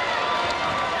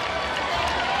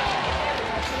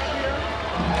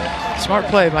 Smart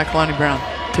play by Kalani Brown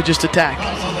to just attack.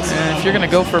 And if you're going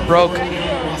to go for broke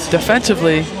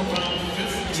defensively,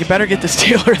 you better get the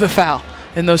steal or the foul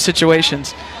in those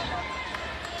situations.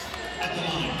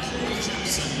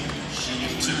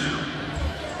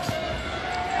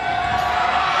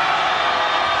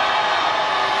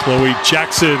 Chloe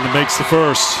Jackson makes the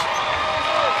first.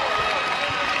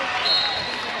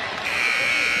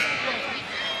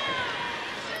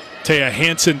 Taya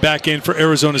Hansen back in for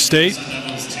Arizona State.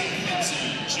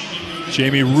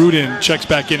 Jamie Rudin checks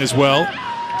back in as well.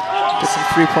 Get some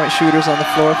three-point shooters on the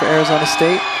floor for Arizona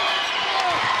State.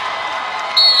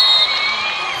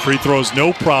 Free throws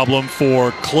no problem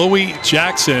for Chloe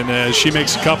Jackson as she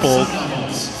makes a couple.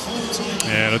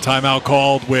 And a timeout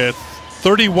called with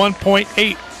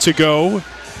 31.8 to go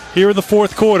here in the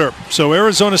fourth quarter. So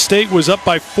Arizona State was up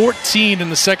by 14 in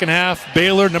the second half.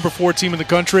 Baylor, number 4 team in the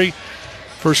country.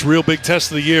 First real big test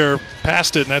of the year,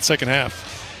 passed it in that second half.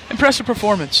 Impressive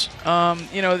performance.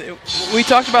 You know, we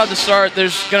talked about at the start,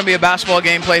 there's going to be a basketball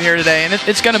game played here today, and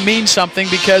it's going to mean something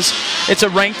because it's a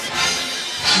ranked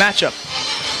matchup.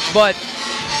 But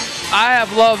I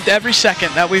have loved every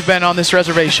second that we've been on this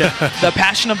reservation. The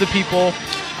passion of the people,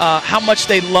 how much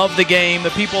they love the game, the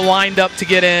people lined up to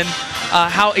get in,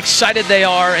 how excited they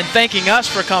are and thanking us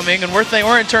for coming, and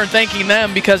we're in turn thanking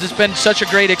them because it's been such a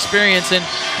great experience. And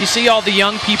you see all the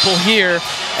young people here,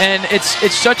 and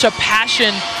it's such a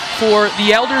passion for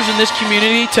the elders in this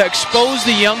community to expose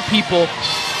the young people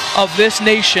of this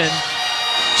nation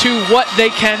to what they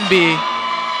can be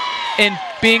in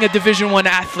being a Division I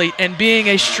athlete and being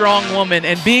a strong woman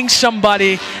and being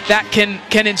somebody that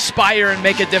can inspire and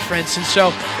make a difference. And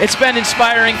so it's been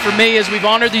inspiring for me as we've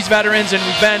honored these veterans and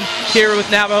we've been here with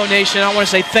Navajo Nation. I want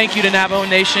to say thank you to Navajo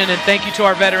Nation and thank you to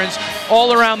our veterans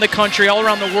all around the country, all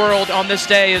around the world on this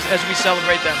day as we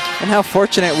celebrate them. And how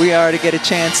fortunate we are to get a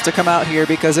chance to come out here,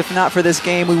 because if not for this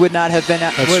game, we would not have been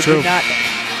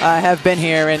have been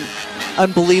here. And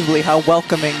unbelievably how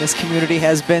welcoming this community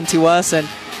has been to us, and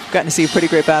gotten to see a pretty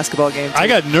great basketball game too. I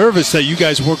got nervous that you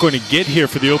guys weren't going to get here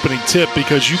for the opening tip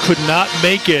because you could not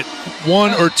make it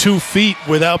 1 or 2 feet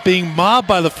without being mobbed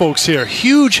by the folks here.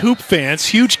 Huge hoop fans,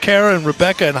 huge Kara and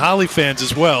Rebecca and Holly fans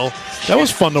as well. That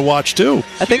was fun to watch too.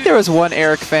 I think there was one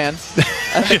Eric fan.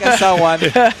 I think I saw one.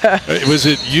 Was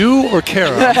it you or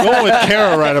Kara? I'm going with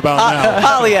Kara right about now.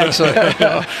 Holly, actually.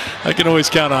 I can always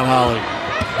count on Holly.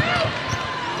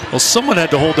 Well, someone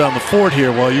had to hold down the fort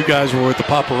here while you guys were with the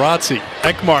paparazzi.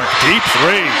 Ekmark, deep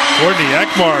three. Courtney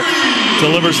Ekmark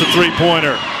delivers the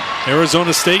three-pointer.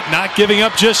 Arizona State not giving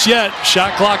up just yet.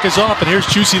 Shot clock is off, and here's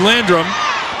Juicy Landrum.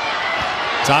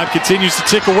 Time continues to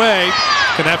tick away.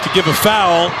 Gonna have to give a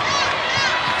foul.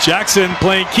 Jackson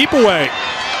playing keep away.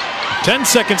 10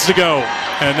 seconds to go.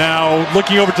 And now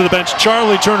looking over to the bench,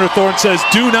 Charlie Turner-Thorne says,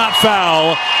 do not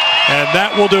foul, and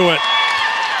that will do it.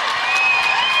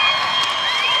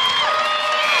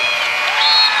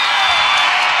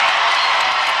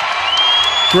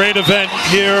 Great event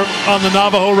here on the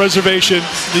Navajo Reservation.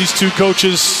 These two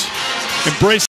coaches embrace